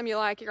 sense them. You're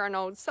like, you're an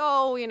old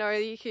soul, you know,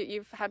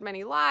 you've had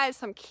many lives.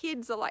 Some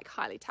kids are like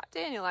highly tapped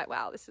in. You're like,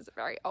 wow, this is a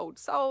very old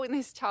soul in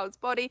this child's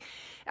body.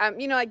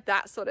 You know, like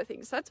that sort of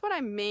thing. So that's what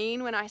I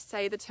mean when I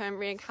say the term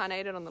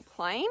reincarnated on the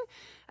plane.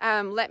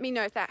 Let me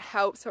know if that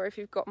helps, or if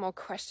you've got more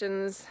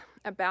questions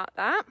about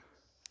that.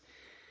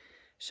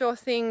 Sure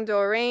thing,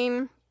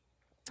 Doreen.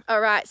 All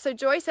right, so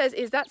Joy says,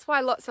 is that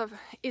why lots of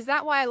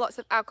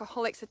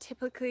alcoholics are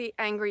typically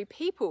angry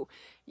people?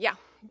 Yeah,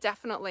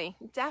 definitely,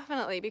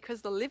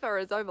 because the liver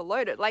is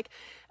overloaded. Like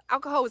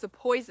alcohol is a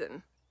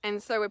poison,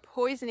 and so we're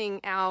poisoning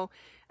our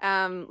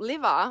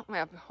liver,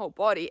 our whole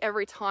body,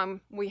 every time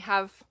we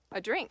have a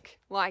drink.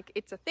 Like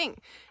it's a thing.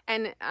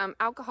 And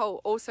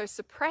alcohol also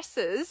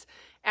suppresses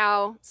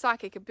our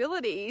psychic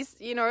abilities,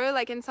 you know,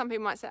 like, and some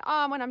people might say,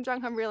 oh, when I'm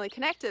drunk I'm really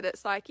connected.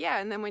 It's like, yeah,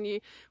 and then when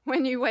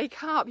you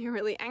wake up you're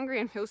really angry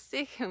and feel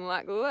sick and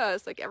like, oh,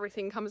 it's like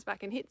everything comes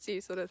back and hits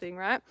you, sort of thing,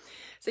 right?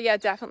 So yeah,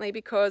 definitely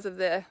because of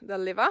the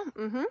liver.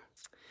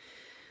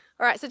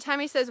 All right, so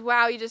Tammy says,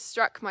 wow, you just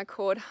struck my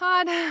chord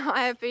hard.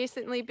 I have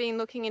recently been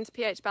looking into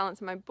pH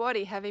balance in my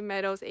body, heavy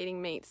metals,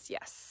 eating meats.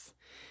 Yes.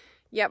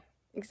 Yep,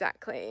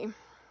 exactly.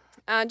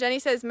 Jenny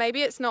says,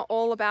 maybe it's not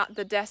all about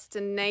the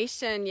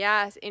destination.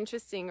 Yes,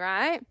 interesting,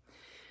 right?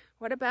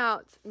 What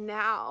about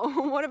now?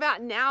 What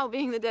about now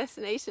being the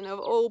destination of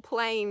all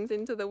planes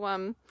into the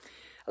one?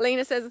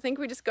 Alina says, I think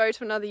we just go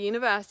to another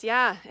universe.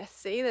 Yeah,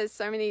 see, there's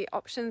so many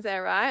options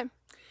there, right?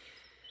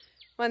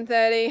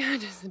 1:30, I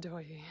just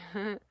adore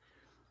you.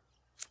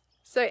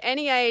 So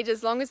any age,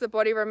 as long as the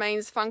body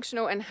remains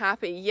functional and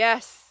happy.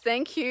 Yes,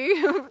 thank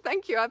you.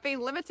 Thank you. I've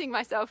been limiting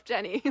myself,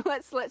 Jenny.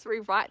 Let's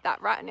rewrite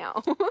that right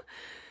now.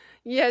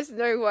 Yes,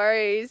 no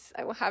worries.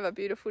 I will have a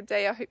beautiful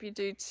day. I hope you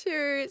do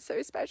too. It's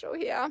so special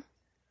here.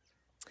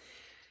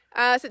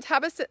 So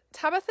Tabitha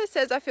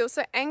says, I feel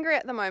so angry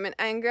at the moment,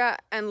 anger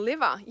and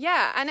liver.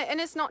 Yeah,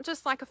 and it's not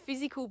just like a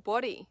physical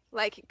body.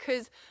 Like,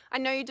 because I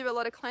know you do a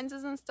lot of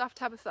cleanses and stuff,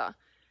 Tabitha.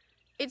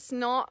 It's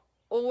not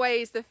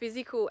always the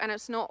physical and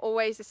it's not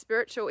always the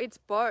spiritual, it's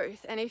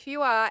both. And if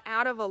you are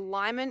out of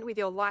alignment with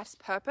your life's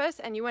purpose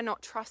and you are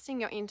not trusting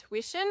your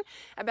intuition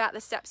about the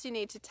steps you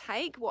need to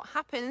take, what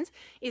happens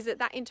is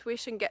that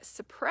intuition gets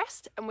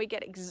suppressed and we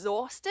get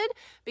exhausted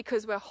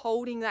because we're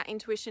holding that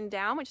intuition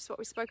down, which is what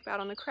we spoke about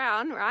on the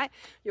crown, right?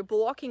 You're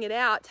blocking it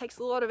out. It takes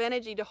a lot of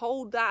energy to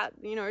hold that,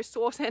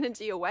 source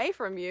energy away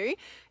from you,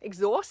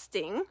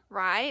 exhausting,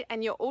 right?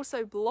 And you're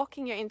also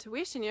blocking your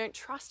intuition. You don't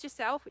trust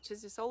yourself, which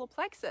is your solar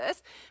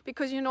plexus,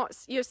 because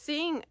you're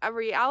seeing a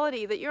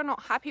reality that you're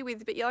not happy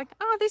with, but you're like,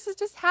 oh, this is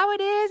just how it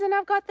is, and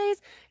I've got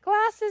these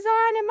glasses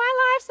on and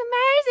my life's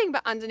amazing,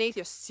 but underneath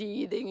you're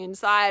seething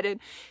inside.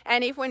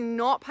 And if we're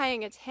not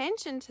paying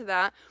attention to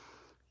that,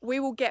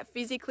 we will get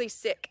physically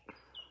sick.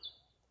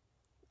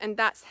 And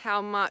that's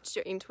how much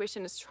your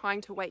intuition is trying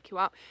to wake you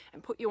up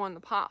and put you on the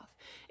path.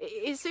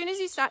 As soon as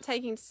you start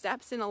taking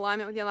steps in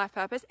alignment with your life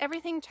purpose,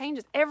 everything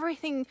changes,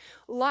 everything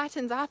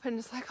lightens up, and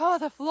it's like, oh,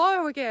 the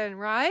flow again,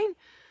 right?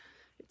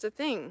 It's a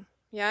thing.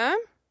 Yeah,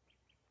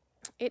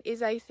 it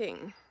is a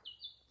thing.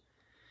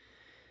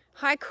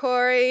 Hi,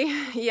 Corey.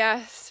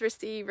 Yes,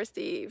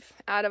 receive.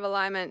 Out of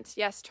alignment.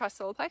 Yes, trust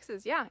solar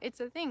plexus. Yeah,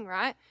 it's a thing,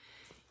 right?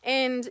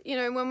 And,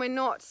 when we're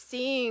not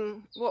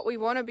seeing what we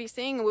want to be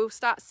seeing, we'll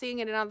start seeing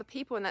it in other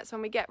people. And that's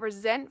when we get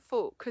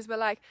resentful, because we're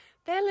like,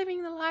 they're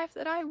living the life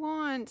that I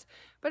want,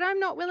 but I'm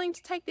not willing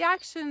to take the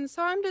action.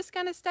 So I'm just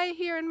going to stay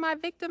here in my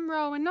victim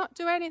role and not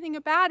do anything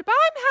about it. But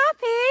I'm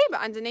happy. But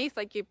underneath,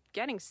 like, you're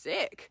getting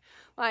sick.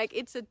 Like,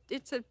 it's a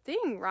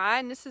thing, right?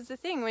 And this is the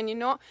thing when you're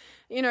not,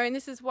 and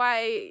this is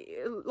why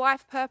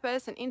life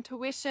purpose and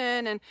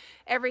intuition and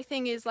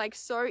everything is like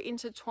so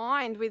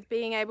intertwined with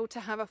being able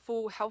to have a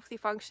full, healthy,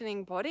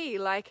 functioning body,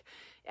 like,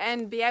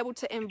 and be able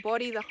to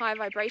embody the high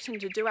vibration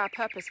to do our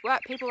purpose work.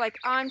 People are like,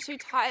 I'm too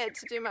tired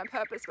to do my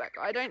purpose work.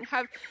 I don't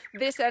have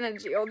this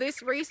energy or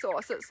this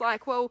resource. It's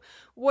like, well,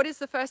 what is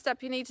the first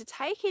step you need to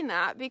take in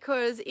that?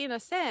 Because in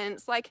a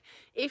sense, like,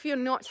 if you're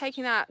not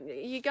taking that,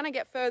 you're going to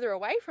get further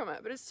away from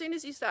it. But as soon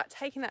as you start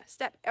taking that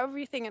step,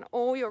 everything and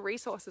all your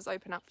resources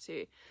open up to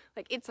you.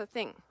 Like, it's a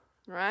thing,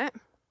 right?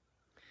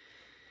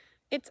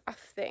 It's a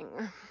thing.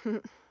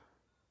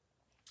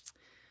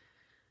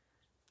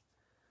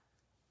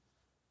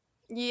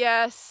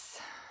 Yes,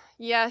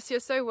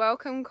 you're so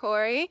welcome,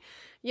 Corey.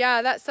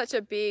 Yeah, that's such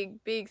a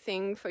big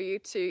thing for you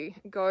to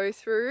go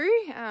through.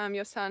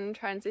 Your son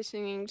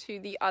transitioning to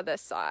the other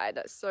side.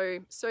 That's so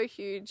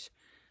huge.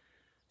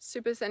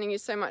 Super sending you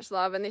so much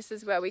love. And this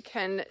is where we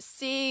can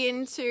see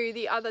into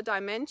the other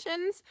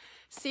dimensions,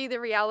 see the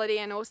reality,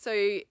 and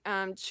also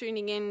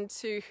tuning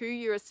into who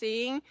you're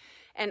seeing.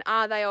 And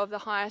are they of the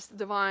highest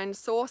divine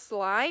source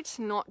light?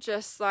 Not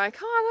just like,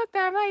 oh, look,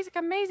 they're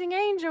amazing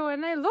angel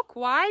and they look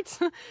white.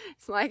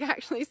 It's like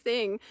actually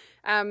seeing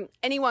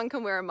anyone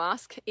can wear a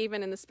mask,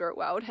 even in the spirit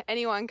world.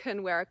 Anyone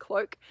can wear a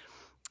cloak.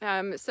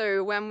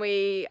 So when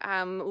we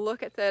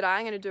look at third eye,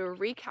 I'm going to do a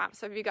recap.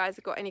 So if you guys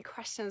have got any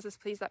questions, just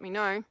please let me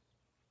know.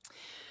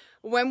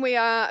 When we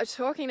are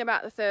talking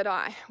about the third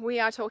eye, we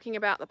are talking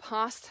about the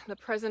past, the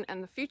present,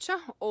 and the future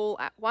all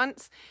at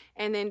once,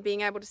 and then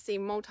being able to see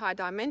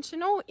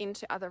multi-dimensional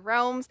into other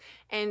realms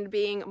and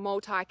being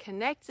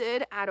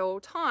multi-connected at all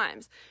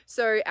times.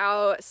 So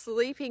our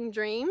sleeping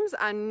dreams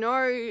are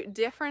no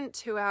different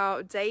to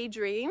our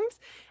daydreams,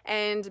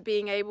 and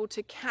being able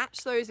to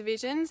catch those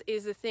visions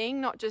is the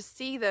thing, not just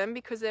see them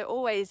because they're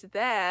always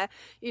there.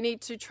 You need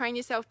to train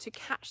yourself to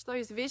catch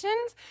those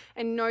visions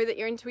and know that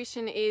your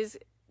intuition is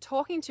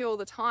talking to you all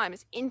the time.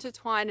 It's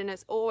intertwined and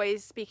it's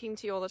always speaking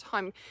to you all the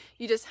time.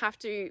 You just have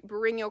to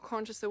bring your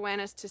conscious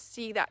awareness to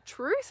see that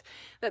truth,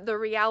 that the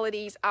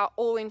realities are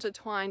all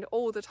intertwined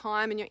all the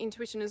time and your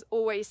intuition is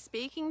always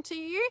speaking to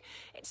you.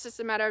 It's just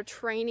a matter of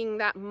training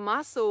that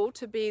muscle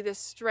to be the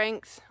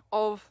strength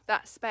of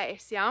that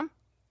space. Yeah.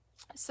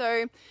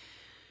 So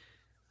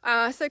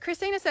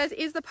Christina says,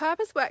 is the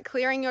purpose work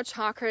clearing your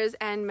chakras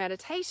and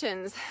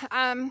meditations?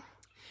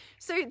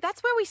 So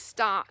that's where we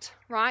start,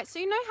 right? So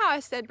you know how I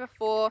said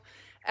before,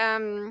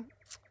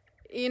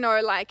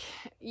 like,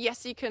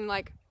 yes, you can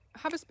like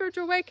have a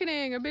spiritual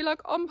awakening and be like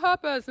on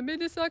purpose and be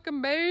this like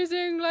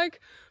amazing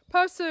like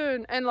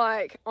person. And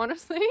like,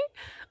 honestly,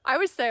 I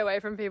would stay away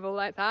from people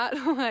like that,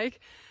 like,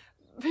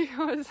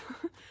 because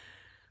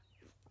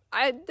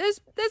there's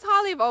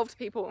highly evolved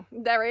people.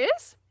 There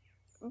is,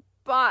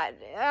 but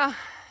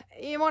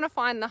you want to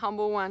find the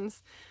humble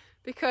ones.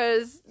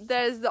 Because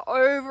there's the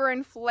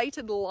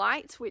overinflated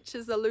light, which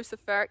is the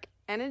Luciferic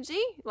energy.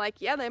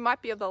 Like, yeah, they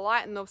might be of the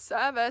light and the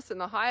service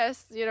and the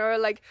highest,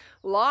 like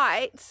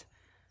light,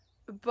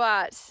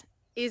 but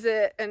Is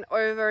it an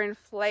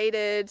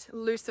overinflated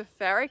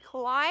luciferic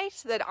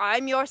light that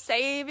I'm your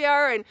savior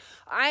and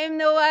I'm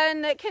the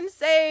one that can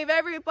save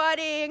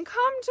everybody and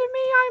come to me,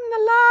 I'm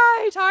the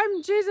light,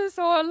 I'm Jesus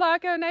or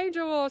like an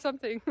angel or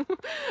something?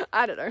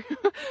 I don't know.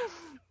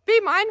 Be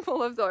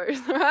mindful of those,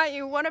 right?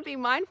 You want to be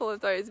mindful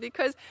of those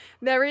because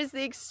there is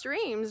the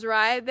extremes,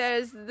 right?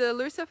 There's the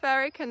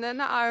luciferic and then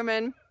the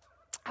Ahriman.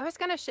 I was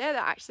going to share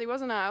that actually,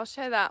 wasn't I? I'll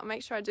share that. I'll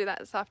make sure I do that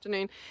this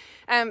afternoon.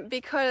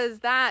 Because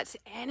that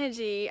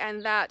energy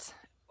and that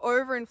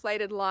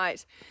overinflated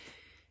light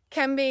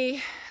can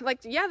be like,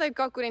 yeah, they've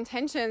got good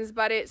intentions,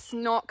 but it's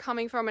not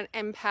coming from an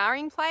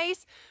empowering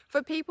place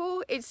for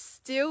people. It's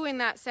still in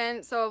that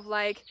sense of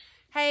like,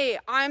 hey,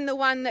 I'm the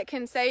one that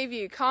can save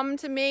you. Come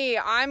to me.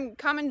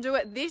 Come and do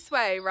it this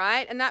way,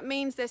 right? And that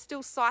means they're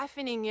still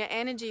siphoning your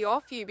energy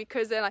off you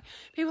because they're like,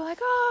 people are like,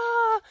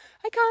 oh,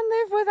 I can't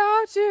live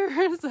without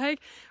you. It's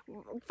like,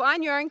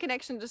 find your own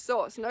connection to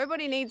source.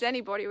 Nobody needs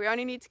anybody. We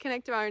only need to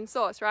connect to our own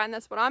source, right? And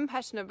that's what I'm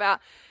passionate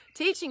about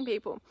teaching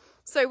people.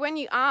 So when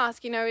you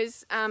ask, you know,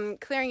 is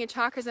clearing your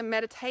chakras and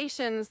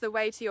meditations the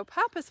way to your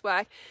purpose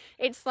work?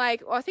 It's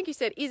like, well, I think you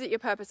said, is it your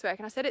purpose work?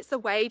 And I said, it's the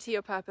way to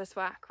your purpose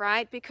work,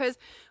 right? Because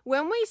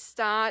when we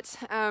start,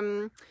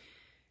 when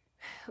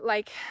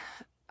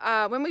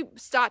we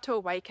start to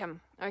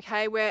awaken,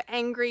 okay, we're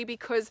angry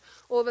because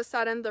all of a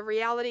sudden the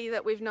reality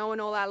that we've known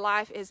all our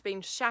life has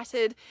been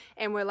shattered,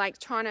 and we're like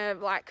trying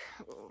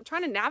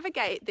to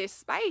navigate this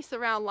space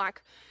around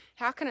like,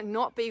 how can it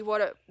not be what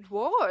it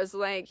was?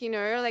 Like, you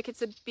know, like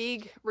it's a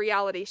big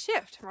reality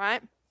shift,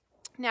 right?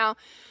 Now,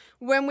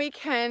 when we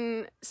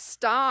can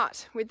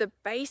start with the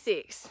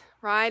basics,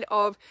 right,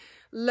 of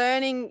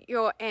learning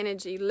your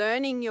energy,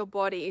 learning your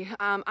body,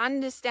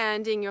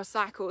 understanding your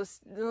cycles,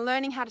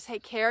 learning how to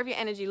take care of your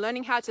energy,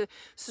 learning how to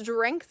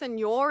strengthen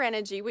your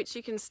energy, which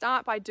you can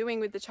start by doing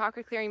with the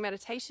chakra clearing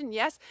meditation.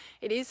 Yes,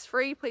 it is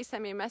free. Please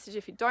send me a message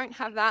if you don't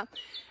have that.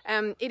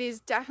 It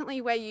is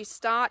definitely where you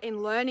start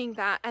in learning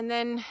that. And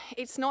then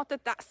it's not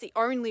that that's the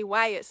only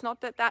way. It's not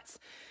that that's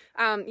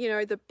you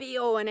know, the be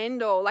all and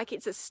end all. Like,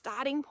 it's a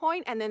starting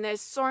point, and then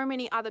there's so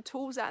many other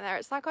tools out there.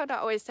 It's like I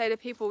always say to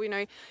people, you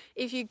know,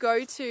 if you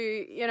go to,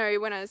 you know,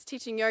 when I was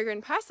teaching yoga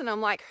in person, I'm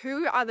like,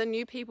 who are the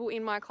new people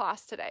in my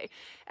class today?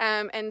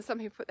 And some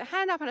people put their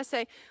hand up, and I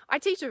say, I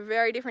teach a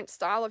very different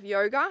style of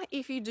yoga.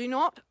 If you do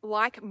not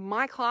like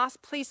my class,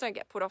 please don't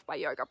get put off by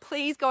yoga.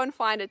 Please go and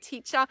find a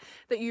teacher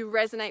that you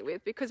resonate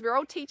with, because we're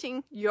all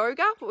teaching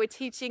yoga, but we're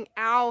teaching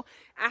our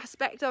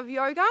aspect of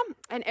yoga,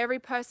 and every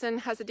person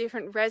has a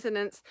different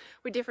resonance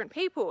with different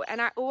people.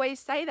 And I always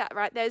say that,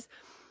 right? There's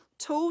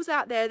tools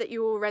out there that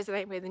you will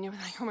resonate with, and you're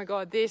like, oh my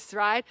God, this,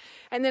 right?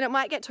 And then it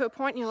might get to a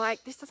point and you're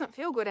like, this doesn't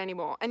feel good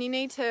anymore. And you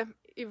need to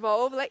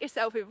evolve, let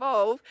yourself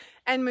evolve,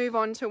 and move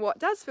on to what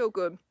does feel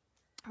good,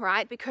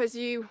 right? Because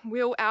you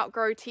will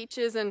outgrow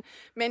teachers and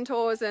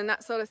mentors and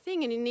that sort of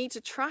thing, and you need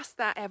to trust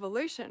that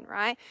evolution,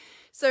 right?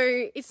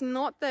 So it's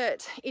not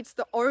that it's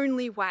the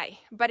only way,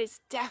 but it's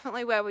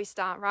definitely where we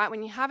start, right?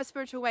 When you have a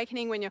spiritual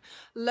awakening, when you're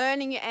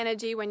learning your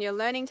energy, when you're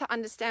learning to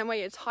understand where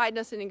your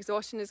tiredness and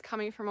exhaustion is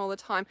coming from all the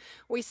time,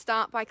 we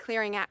start by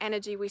clearing our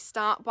energy. We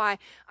start by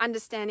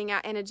understanding our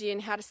energy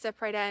and how to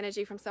separate our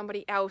energy from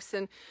somebody else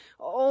and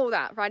all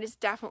that, right? It's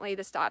definitely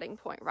the starting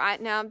point,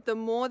 right? Now, the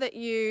more that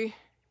you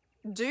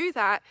do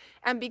that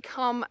and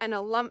become an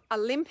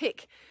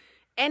Olympic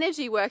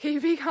energy worker, you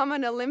become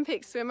an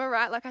Olympic swimmer,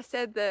 right? Like I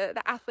said, the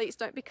athletes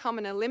don't become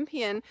an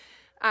Olympian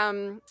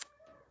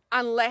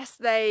unless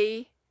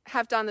they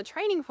have done the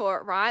training for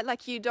it, right?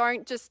 Like, you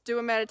don't just do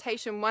a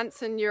meditation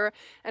once and you're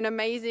an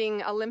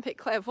amazing Olympic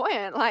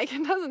clairvoyant. Like,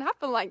 it doesn't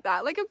happen like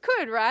that. Like, it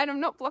could, right?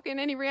 I'm not blocking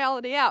any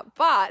reality out,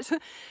 but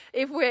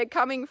if we're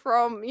coming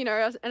from, you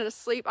know, an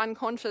asleep,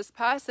 unconscious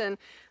person,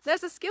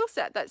 there's a skill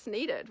set that's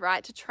needed,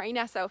 right, to train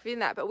ourselves in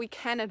that, but we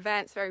can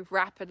advance very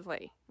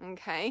rapidly,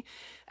 okay?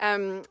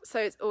 So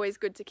it's always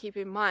good to keep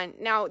in mind.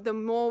 Now, the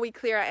more we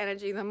clear our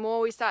energy, the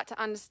more we start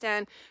to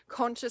understand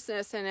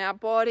consciousness and our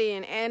body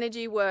and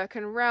energy work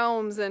and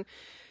realms and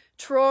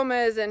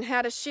traumas and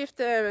how to shift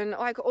them and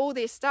like all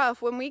this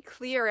stuff, when we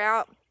clear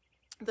out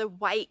the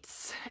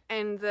weights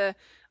and the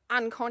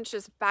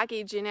unconscious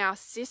baggage in our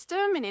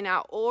system and in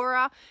our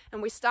aura,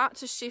 and we start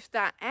to shift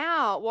that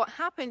out, what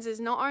happens is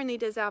not only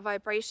does our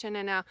vibration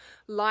and our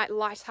light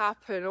up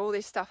and all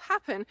this stuff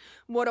happen,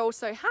 what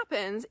also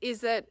happens is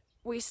that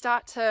we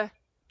start to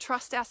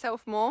trust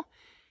ourselves more.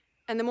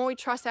 And the more we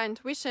trust our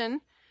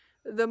intuition,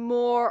 the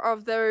more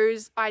of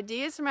those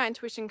ideas from our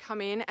intuition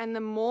come in, and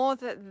the more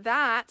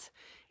that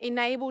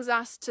enables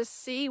us to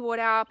see what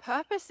our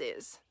purpose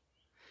is.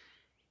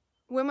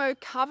 When we're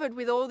covered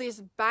with all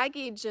this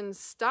baggage and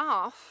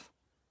stuff,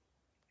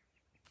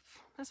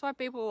 that's why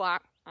people are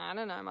like, I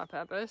don't know my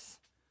purpose.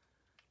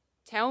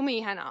 Tell me,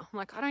 Hannah. I'm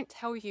like, I don't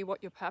tell you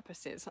what your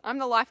purpose is. I'm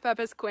the life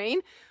purpose queen,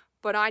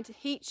 but I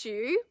teach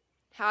you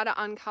how to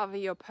uncover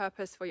your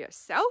purpose for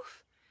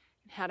yourself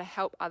and how to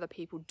help other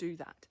people do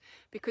that.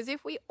 Because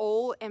if we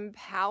all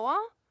empower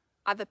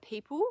other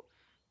people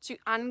to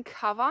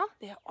uncover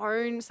their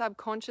own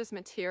subconscious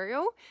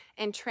material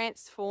and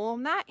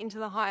transform that into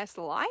the highest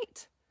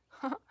light,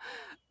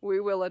 we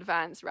will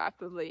advance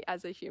rapidly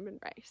as a human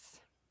race.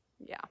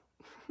 Yeah.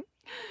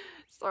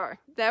 So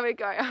there we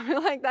go. I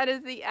feel like that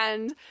is the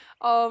end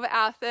of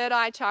our third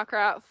eye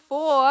chakra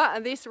for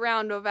this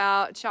round of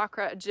our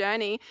chakra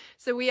journey.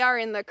 So we are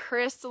in the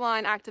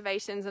crystalline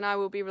activations, and I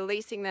will be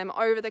releasing them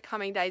over the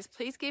coming days.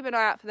 Please keep an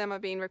eye out for them.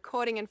 I've been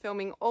recording and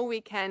filming all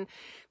weekend.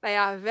 They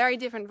are very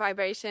different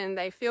vibration.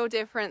 They feel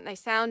different. They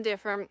sound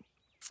different.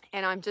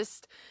 And I'm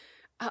just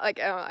like,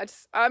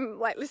 I'm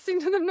like listening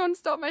to them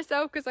nonstop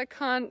myself, because I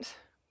can't,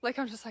 like,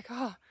 I'm just like,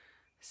 oh,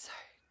 so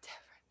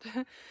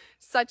different.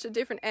 Such a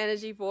different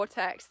energy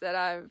vortex that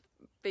I've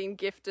been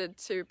gifted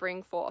to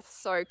bring forth.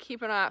 So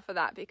keep an eye out for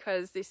that,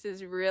 because this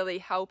is really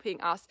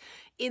helping us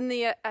in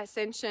the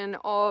ascension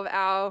of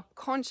our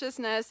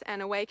consciousness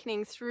and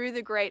awakening through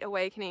the Great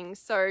Awakening.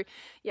 So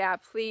yeah,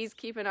 please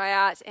keep an eye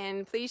out,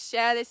 and please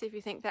share this if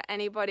you think that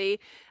anybody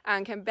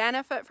can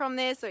benefit from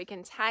this, or you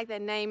can tag their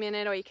name in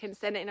it, or you can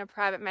send it in a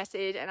private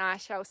message, and I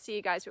shall see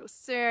you guys real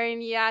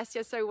soon. Yes,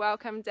 you're so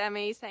welcome,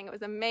 Demi, saying it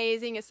was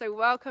amazing. You're so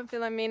welcome,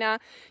 Philomena.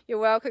 You're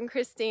welcome,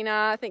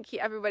 Christina. Thank you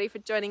everybody for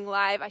joining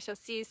live. I shall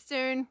see you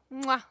soon.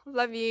 Mwah.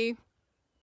 Love you.